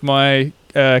end of my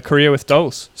career with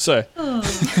dolls. So.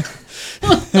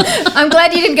 I'm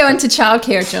glad you didn't go into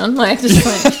childcare, John.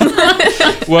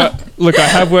 Well, look, I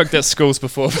have worked at schools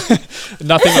before.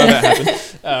 Nothing like that happened.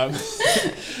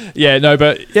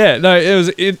 It was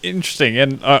interesting.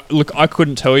 And look, I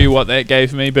couldn't tell you what that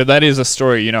gave me, but that is a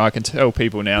story. I can tell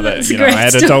people now that I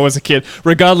had a doll as a kid,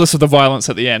 regardless of the violence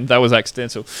at the end. That was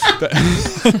accidental. But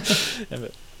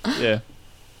yeah.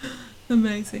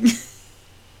 Amazing.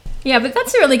 Yeah, but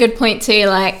that's a really good point too.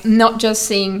 Not just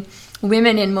seeing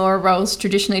women in more roles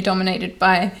traditionally dominated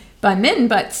by men,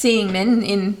 but seeing men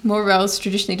in more roles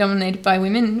traditionally dominated by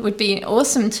women would be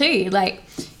awesome too.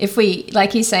 If we,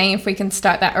 like you're saying, if we can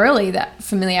start that early, that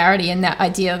familiarity and that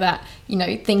idea that,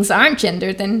 things aren't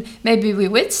gendered, then maybe we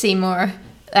would see more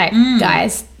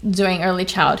guys doing early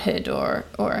childhood or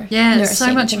nursing.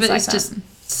 So much of it is that. just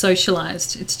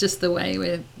socialized. It's just the way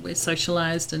we're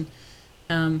socialized. And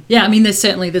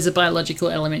there's a biological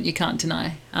element you can't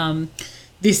deny.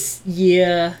 This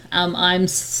year, I'm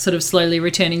sort of slowly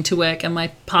returning to work, and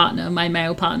my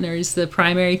male partner, is the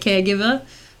primary caregiver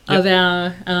of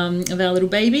our little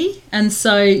baby, and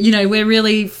so we're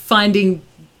really finding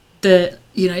that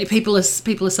people are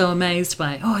so amazed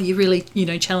by you're really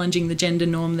challenging the gender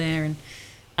norm there,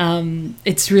 and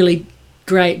it's really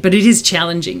great, but it is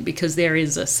challenging because there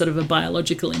is a sort of a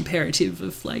biological imperative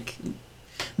of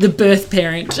the birth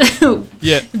parent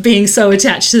being so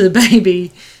attached to the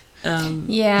baby. And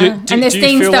there's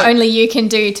things that only you can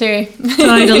do too.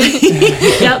 Totally.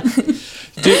 Yep.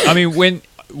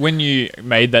 When you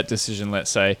made that decision, let's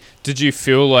say, did you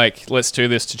feel let's do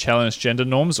this to challenge gender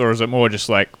norms, or is it more just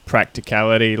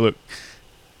practicality? Look,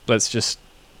 this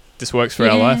works for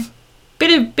our life.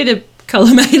 Bit of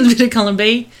column A, bit of column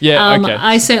B. Yeah. Okay.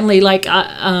 I certainly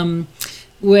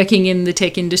working in the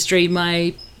tech industry.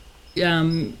 My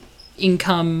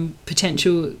income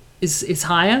potential is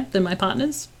higher than my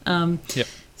partner's.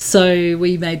 So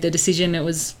we made the decision. It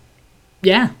was,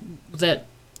 that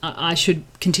I should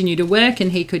continue to work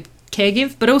and he could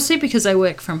caregive, but also because I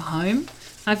work from home.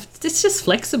 it's just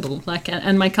flexible, like,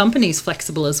 and my company's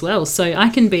flexible as well. So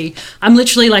I'm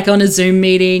literally like on a Zoom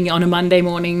meeting on a Monday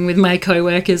morning with my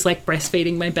coworkers, like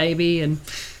breastfeeding my baby, and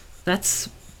that's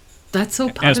all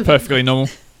part And it's of perfectly normal.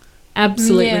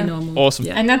 absolutely normal. Awesome.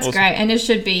 And that's Awesome. great, and it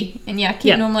should be. And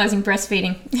keep normalizing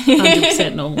breastfeeding.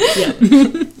 100% normal. Yeah.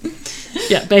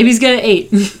 Yeah, baby's gonna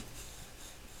eat.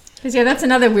 Because that's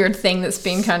another weird thing that's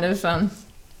been kind of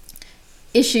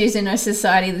issues in our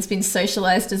society that's been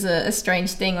socialized as a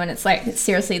strange thing, when it's like, it's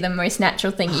seriously the most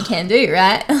natural thing you can do,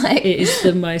 right? Like, It is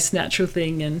the most natural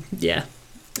thing, and that's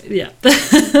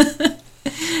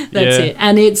it.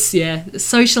 And it's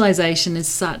socialization is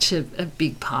such a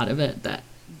big part of it, that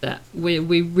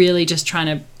we're really just trying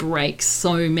to break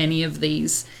so many of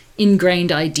these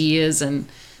ingrained ideas and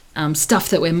stuff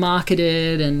that we're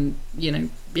marketed, and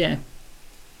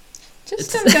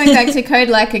just going back to Code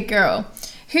Like a Girl,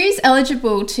 who's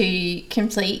eligible to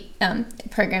complete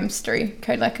programs through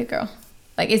Code Like a Girl?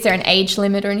 Like, is there an age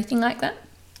limit or anything like that?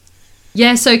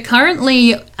 Yeah, so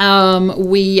currently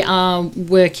we are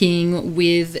working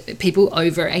with people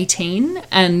over 18,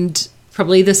 and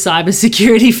probably the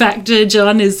cybersecurity factor,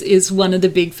 John, is one of the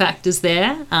big factors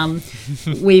there.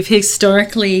 We've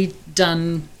historically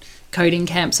done coding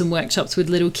camps and workshops with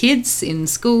little kids in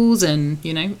schools and,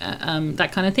 that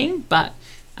kind of thing. But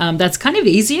that's kind of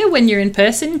easier when you're in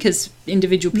person, because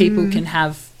individual people can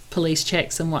have police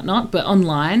checks and whatnot. But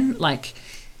online, like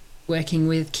working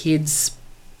with kids'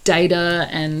 data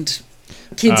and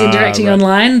kids interacting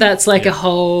online, that's like a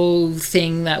whole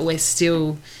thing that we're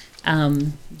still,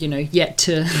 yet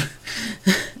to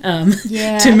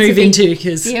to move into,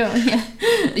 because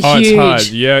it's hard.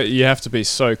 Yeah, you have to be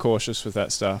so cautious with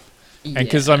that stuff. And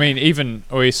because, even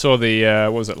we saw the,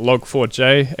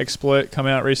 Log4j exploit come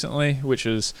out recently, which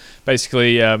is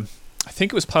basically, I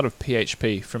think it was part of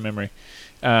PHP from memory.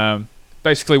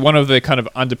 Basically, one of the kind of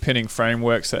underpinning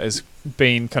frameworks that has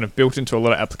been kind of built into a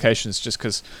lot of applications, just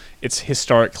because it's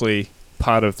historically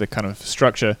part of the kind of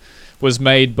structure, was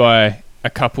made by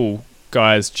a couple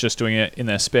guys just doing it in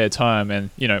their spare time. And,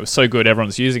 it was so good,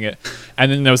 everyone's using it.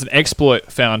 And then there was an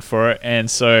exploit found for it. And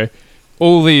so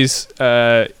all these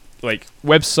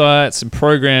websites and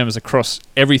programs across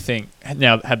everything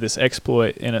now had this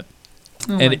exploit in it.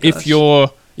 And if you're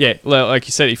like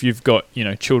you said, if you've got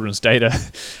children's data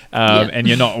and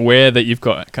you're not aware that you've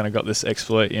got this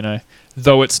exploit,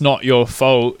 though it's not your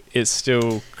fault, it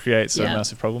still creates a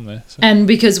massive problem there. So. And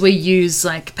because we use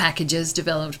like packages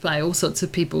developed by all sorts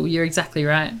of people, you're exactly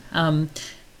right.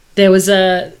 There was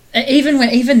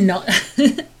even not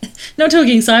not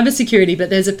talking cybersecurity,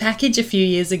 but there's a package a few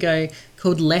years ago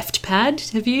called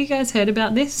LeftPad. Have you guys heard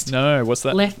about this? No, what's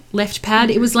that? LeftPad.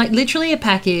 It was like literally a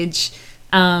package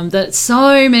that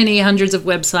so many hundreds of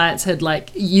websites had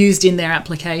like used in their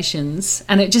applications,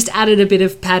 and it just added a bit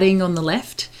of padding on the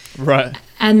left. Right.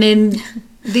 And then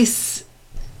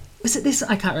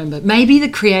I can't remember. Maybe the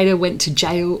creator went to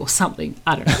jail or something.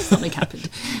 I don't know. Something happened.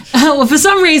 Well, for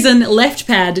some reason,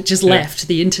 LeftPad just left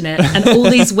the internet, and all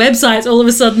these websites, all of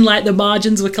a sudden, like the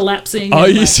margins were collapsing. Oh,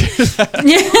 you serious?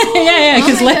 Yeah,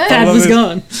 because LeftPad was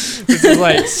gone. This is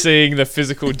like seeing the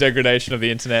physical degradation of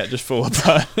the internet just fall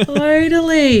apart.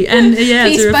 Totally. And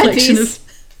it's a reflection of...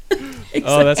 Exactly.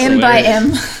 Oh, that's M by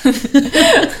M.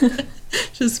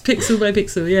 Just pixel by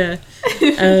pixel,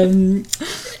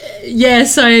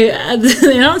 so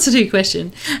in answer to your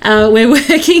question, we're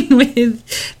working with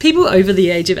people over the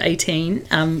age of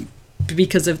 18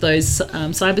 because of those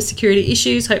cybersecurity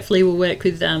issues. Hopefully we'll work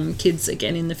with kids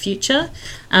again in the future.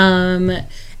 And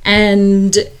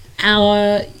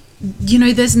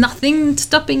there's nothing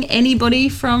stopping anybody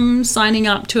from signing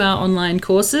up to our online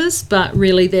courses, but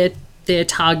really they're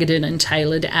targeted and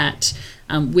tailored at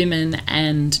women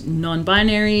and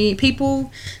non-binary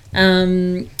people.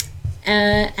 And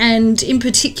in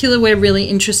particular, we're really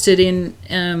interested in,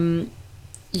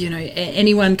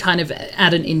 anyone kind of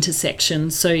at an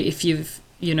intersection. So if you're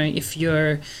in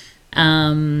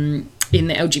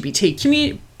the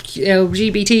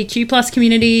LGBTQ plus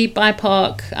community,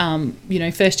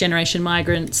 BIPOC, first generation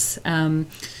migrants,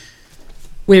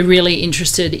 we're really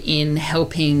interested in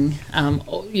helping,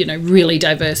 really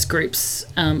diverse groups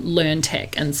learn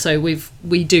tech. And so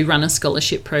we do run a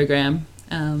scholarship program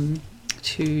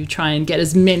to try and give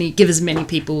as many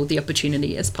people the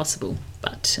opportunity as possible.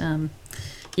 But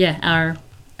our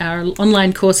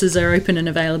online courses are open and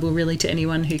available really to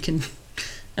anyone who can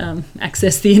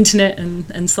access the internet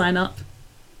and sign up.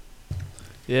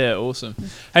 Yeah, awesome.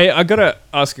 Hey, I got to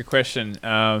ask a question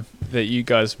that you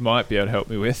guys might be able to help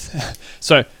me with.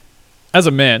 So, as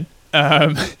a man,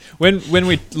 when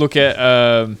we look at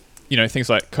things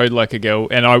like Code Like a Girl,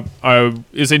 and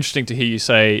it's interesting to hear you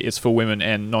say it's for women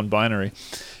and non-binary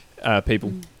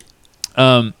people.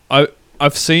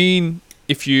 I've seen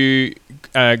if you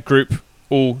group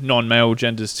all non-male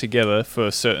genders together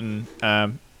for certain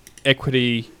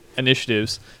equity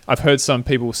initiatives, I've heard some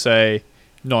people say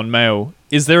non-male.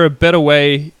 Is there a better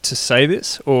way to say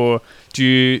this, or do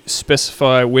you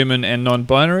specify women and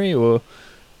non-binary, or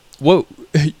what?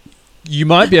 You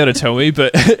might be able to tell me,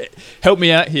 but help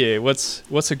me out here.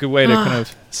 What's a good way to kind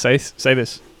of say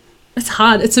this? It's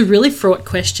hard. It's a really fraught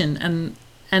question, and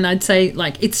I'd say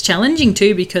like it's challenging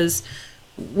too, because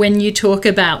when you talk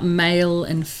about male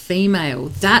and female,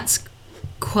 that's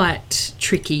quite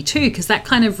tricky too, because that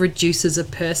kind of reduces a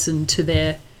person to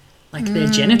their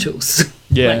genitals.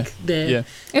 Yeah.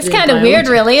 It's kind of weird,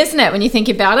 really, isn't it, when you think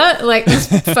about it? Like this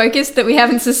focus that we have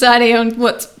in society on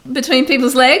what's between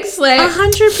people's legs. Like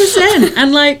 100%.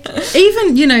 And like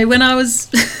even, when I was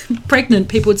pregnant,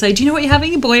 people would say, do you know what you're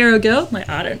having, a boy or a girl? I'm like,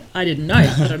 I didn't know.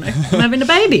 I don't know. I'm having a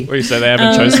baby. What do you say? They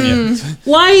haven't chosen yet.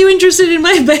 Why are you interested in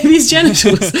my baby's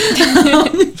genitals?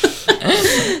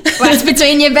 What's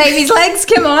between your baby's legs?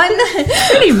 Come on.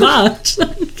 Pretty much.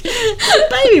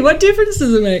 Baby, what difference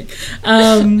does it make?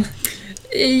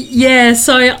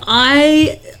 So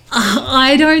I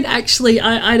don't actually,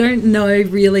 I don't know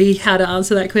really how to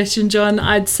answer that question, John.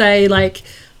 I'd say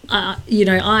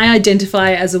I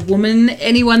identify as a woman.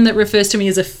 Anyone that refers to me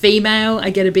as a female, I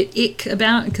get a bit ick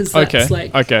about, because that's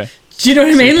okay. Do you know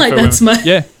what I mean? Like that's my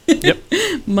yep.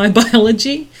 my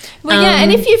biology. Well,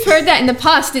 and if you've heard that in the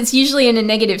past, it's usually in a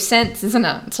negative sense, isn't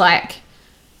it? It's like,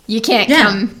 you can't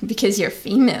come because you're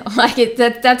female. Like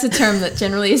that's a term that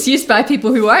generally is used by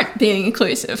people who aren't being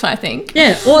inclusive, I think.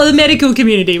 Yeah, or the medical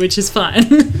community, which is fine.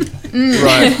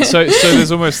 Right. So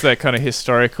there's almost that kind of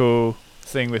historical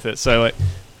thing with it. So like,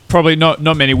 probably not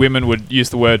many women would use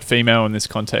the word female in this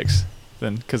context,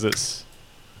 then, because it's.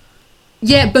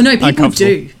 Yeah, but no, people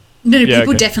do. No,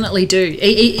 people definitely do.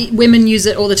 Women use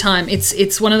it all the time.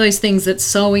 It's one of those things that's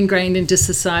so ingrained into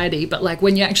society. But like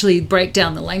when you actually break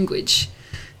down the language,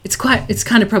 it's kind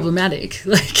of problematic.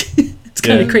 Like it's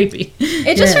kind of creepy.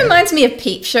 It just reminds me of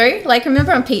Peep Show. Like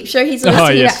remember on Peep Show, he's always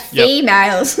talking about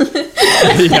females.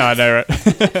 Yeah, I know, right?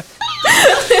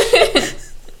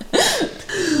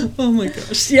 Oh my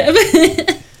gosh, yeah.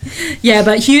 Yeah,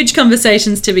 but huge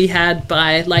conversations to be had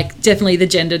by definitely the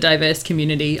gender diverse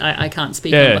community. I can't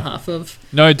speak on behalf of.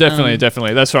 No, definitely.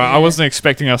 That's right. Yeah. I wasn't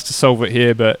expecting us to solve it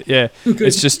here, but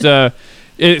it's just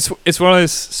it's one of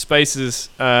those spaces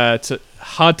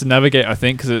hard to navigate, I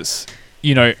think, because it's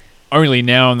only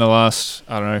now in the last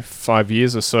 5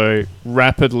 years or so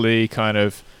rapidly kind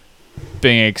of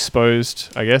being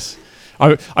exposed, I guess.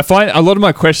 I find a lot of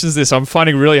my questions I'm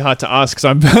finding really hard to ask, because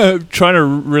I'm trying to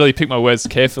really pick my words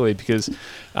carefully, because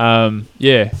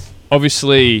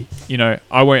obviously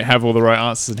I won't have all the right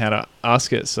answers on how to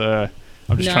ask it, so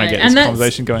I'm just trying to get this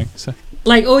conversation going. So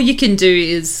all you can do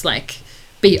is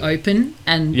be open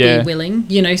and be willing,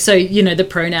 so the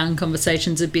pronoun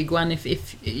conversation's a big one.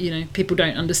 If people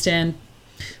don't understand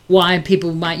why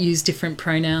people might use different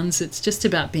pronouns, it's just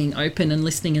about being open and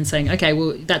listening and saying, okay,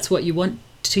 well, that's what you want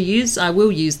to use, I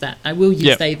will use that. I will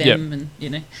use they, them, and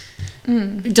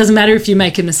it doesn't matter if you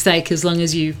make a mistake, as long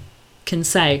as you can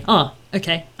say, oh,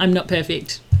 okay, I'm not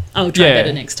perfect, I'll try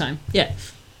better next time. Yeah.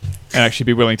 And actually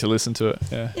be willing to listen to it.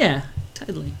 Yeah. Yeah,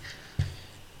 totally.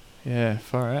 Yeah,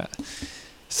 far out.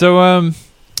 So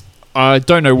I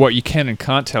don't know what you can and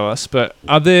can't tell us, but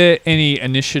are there any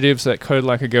initiatives that Code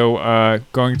Like a Girl are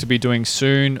going to be doing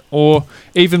soon, or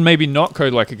even maybe not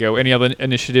Code Like a Girl, any other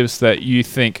initiatives that you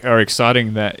think are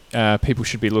exciting that people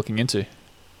should be looking into?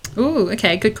 Oh,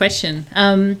 okay, good question.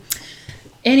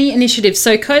 Any initiatives?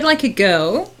 So Code Like a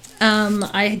Girl,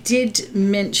 I did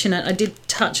mention it, I did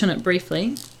touch on it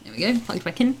briefly. There we go, plugged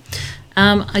back in.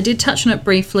 I did touch on it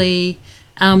briefly.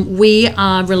 We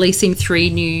are releasing 3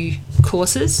 new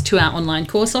courses to our online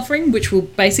course offering, which will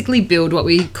basically build what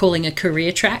we're calling a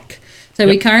career track. So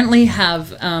we currently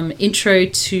have intro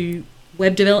to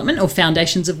web development, or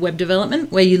foundations of web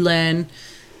development, where you learn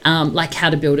how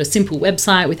to build a simple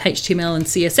website with HTML and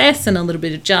CSS and a little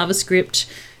bit of JavaScript.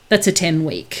 That's a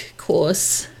 10-week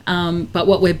course. But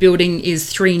what we're building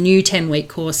is 3 new 10-week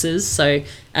courses. So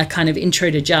a kind of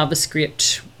intro to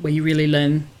JavaScript, where you really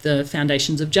learn the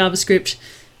foundations of JavaScript.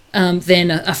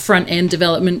 Then a front-end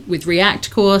development with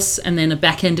React course, and then a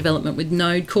back-end development with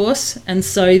Node course. And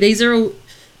so these are all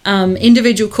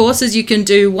individual courses. You can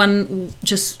do one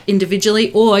just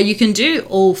individually, or you can do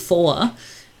all 4.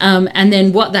 And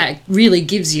then what that really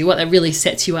gives you, what that really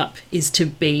sets you up, is to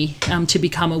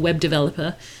become a web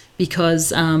developer,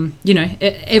 because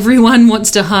everyone wants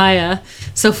to hire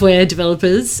software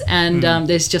developers, and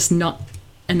there's just not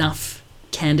enough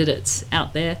candidates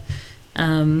out there.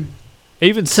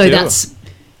 Even so still. that's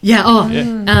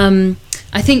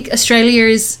I think Australia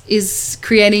is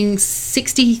creating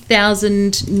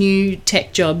 60,000 new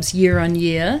tech jobs year on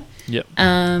year. Yep.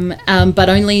 But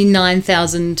only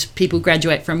 9,000 people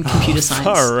graduate from computer science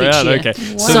each year. Okay.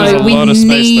 Wow. So there's a we lot of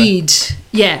space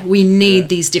need, we need Yeah.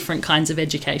 these different kinds of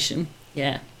education.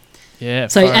 Yeah. there. Yeah.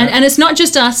 So far out. and it's not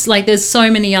just us. Like there's so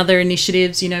many other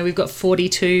initiatives. We've got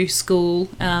 42 School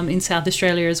in South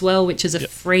Australia as well, which is a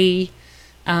free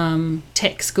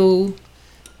tech school.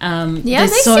 Yeah,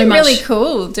 there's they so seem much really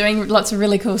cool, doing lots of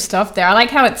really cool stuff there. I like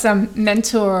how it's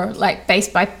mentor, like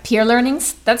based by peer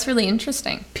learnings. That's really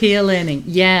interesting. peer learning.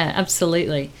 Yeah,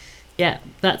 absolutely. Yeah,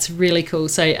 that's really cool.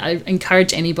 So I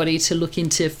encourage anybody to look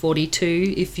into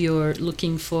 42 if you're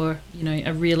looking for,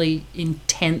 a really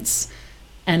intense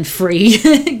and free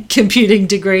computing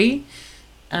degree.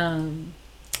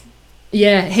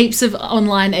 Heaps of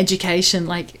online education.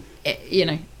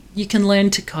 You can learn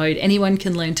to code. Anyone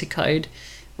can learn to code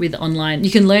with online.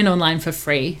 You can learn online for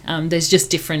free. There's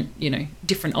just different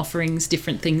offerings,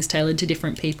 different things tailored to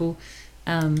different people.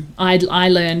 I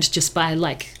learned just by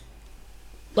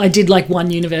I did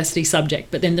one university subject,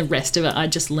 but then the rest of it I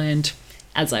just learned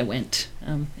as I went.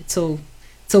 It's all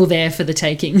there for the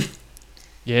taking.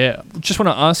 Yeah. Just want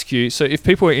to ask you, so if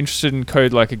people are interested in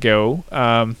Code Like a Girl,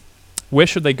 where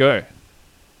should they go?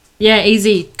 Yeah,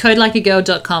 easy.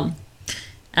 Codelikeagirl.com.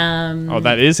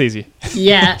 That is easy.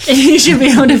 Yeah, you should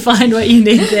be able to find what you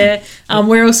need there.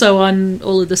 We're also on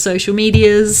all of the social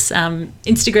medias.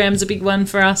 Instagram's a big one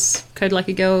for us. Code Like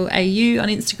a Girl AU on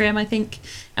Instagram, I think.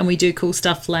 And we do cool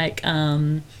stuff like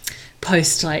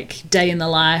post day in the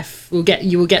life.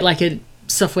 You will get a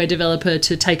software developer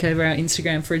to take over our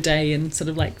Instagram for a day and sort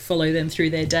of follow them through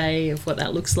their day of what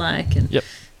that looks like. And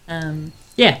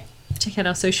check out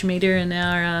our social media and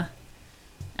our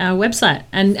website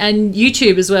and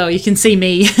YouTube as well. You can see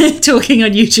me talking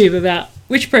on YouTube about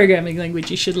which programming language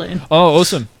you should learn. Oh,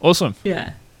 awesome.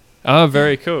 Yeah, Oh,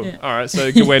 very cool. Yeah. All right, so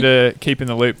a good way to keep in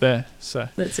the loop there. So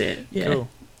that's it. Yeah. cool.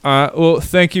 Well,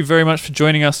 thank you very much for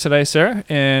joining us today, Sarah,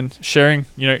 and sharing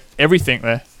everything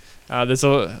there. There's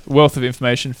a wealth of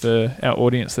information for our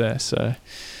audience there. So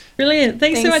Brilliant.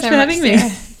 Thanks so much for having me.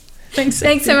 Sarah.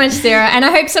 Thanks so much, Sarah. And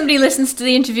I hope somebody listens to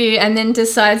the interview and then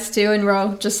decides to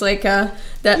enroll, just like that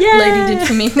lady did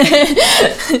for me.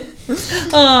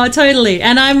 Oh, totally.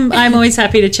 And I'm always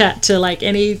happy to chat to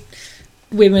any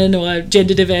women or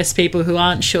gender diverse people who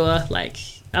aren't sure.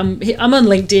 I'm on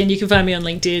LinkedIn. You can find me on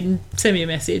LinkedIn. Send me a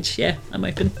message. Yeah, I'm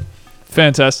open.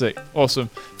 fantastic. Awesome.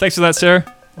 Thanks for that,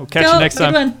 Sarah. We'll catch you next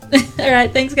time. Good one. All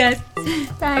right. Thanks, guys.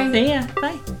 Bye. See ya.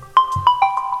 Bye.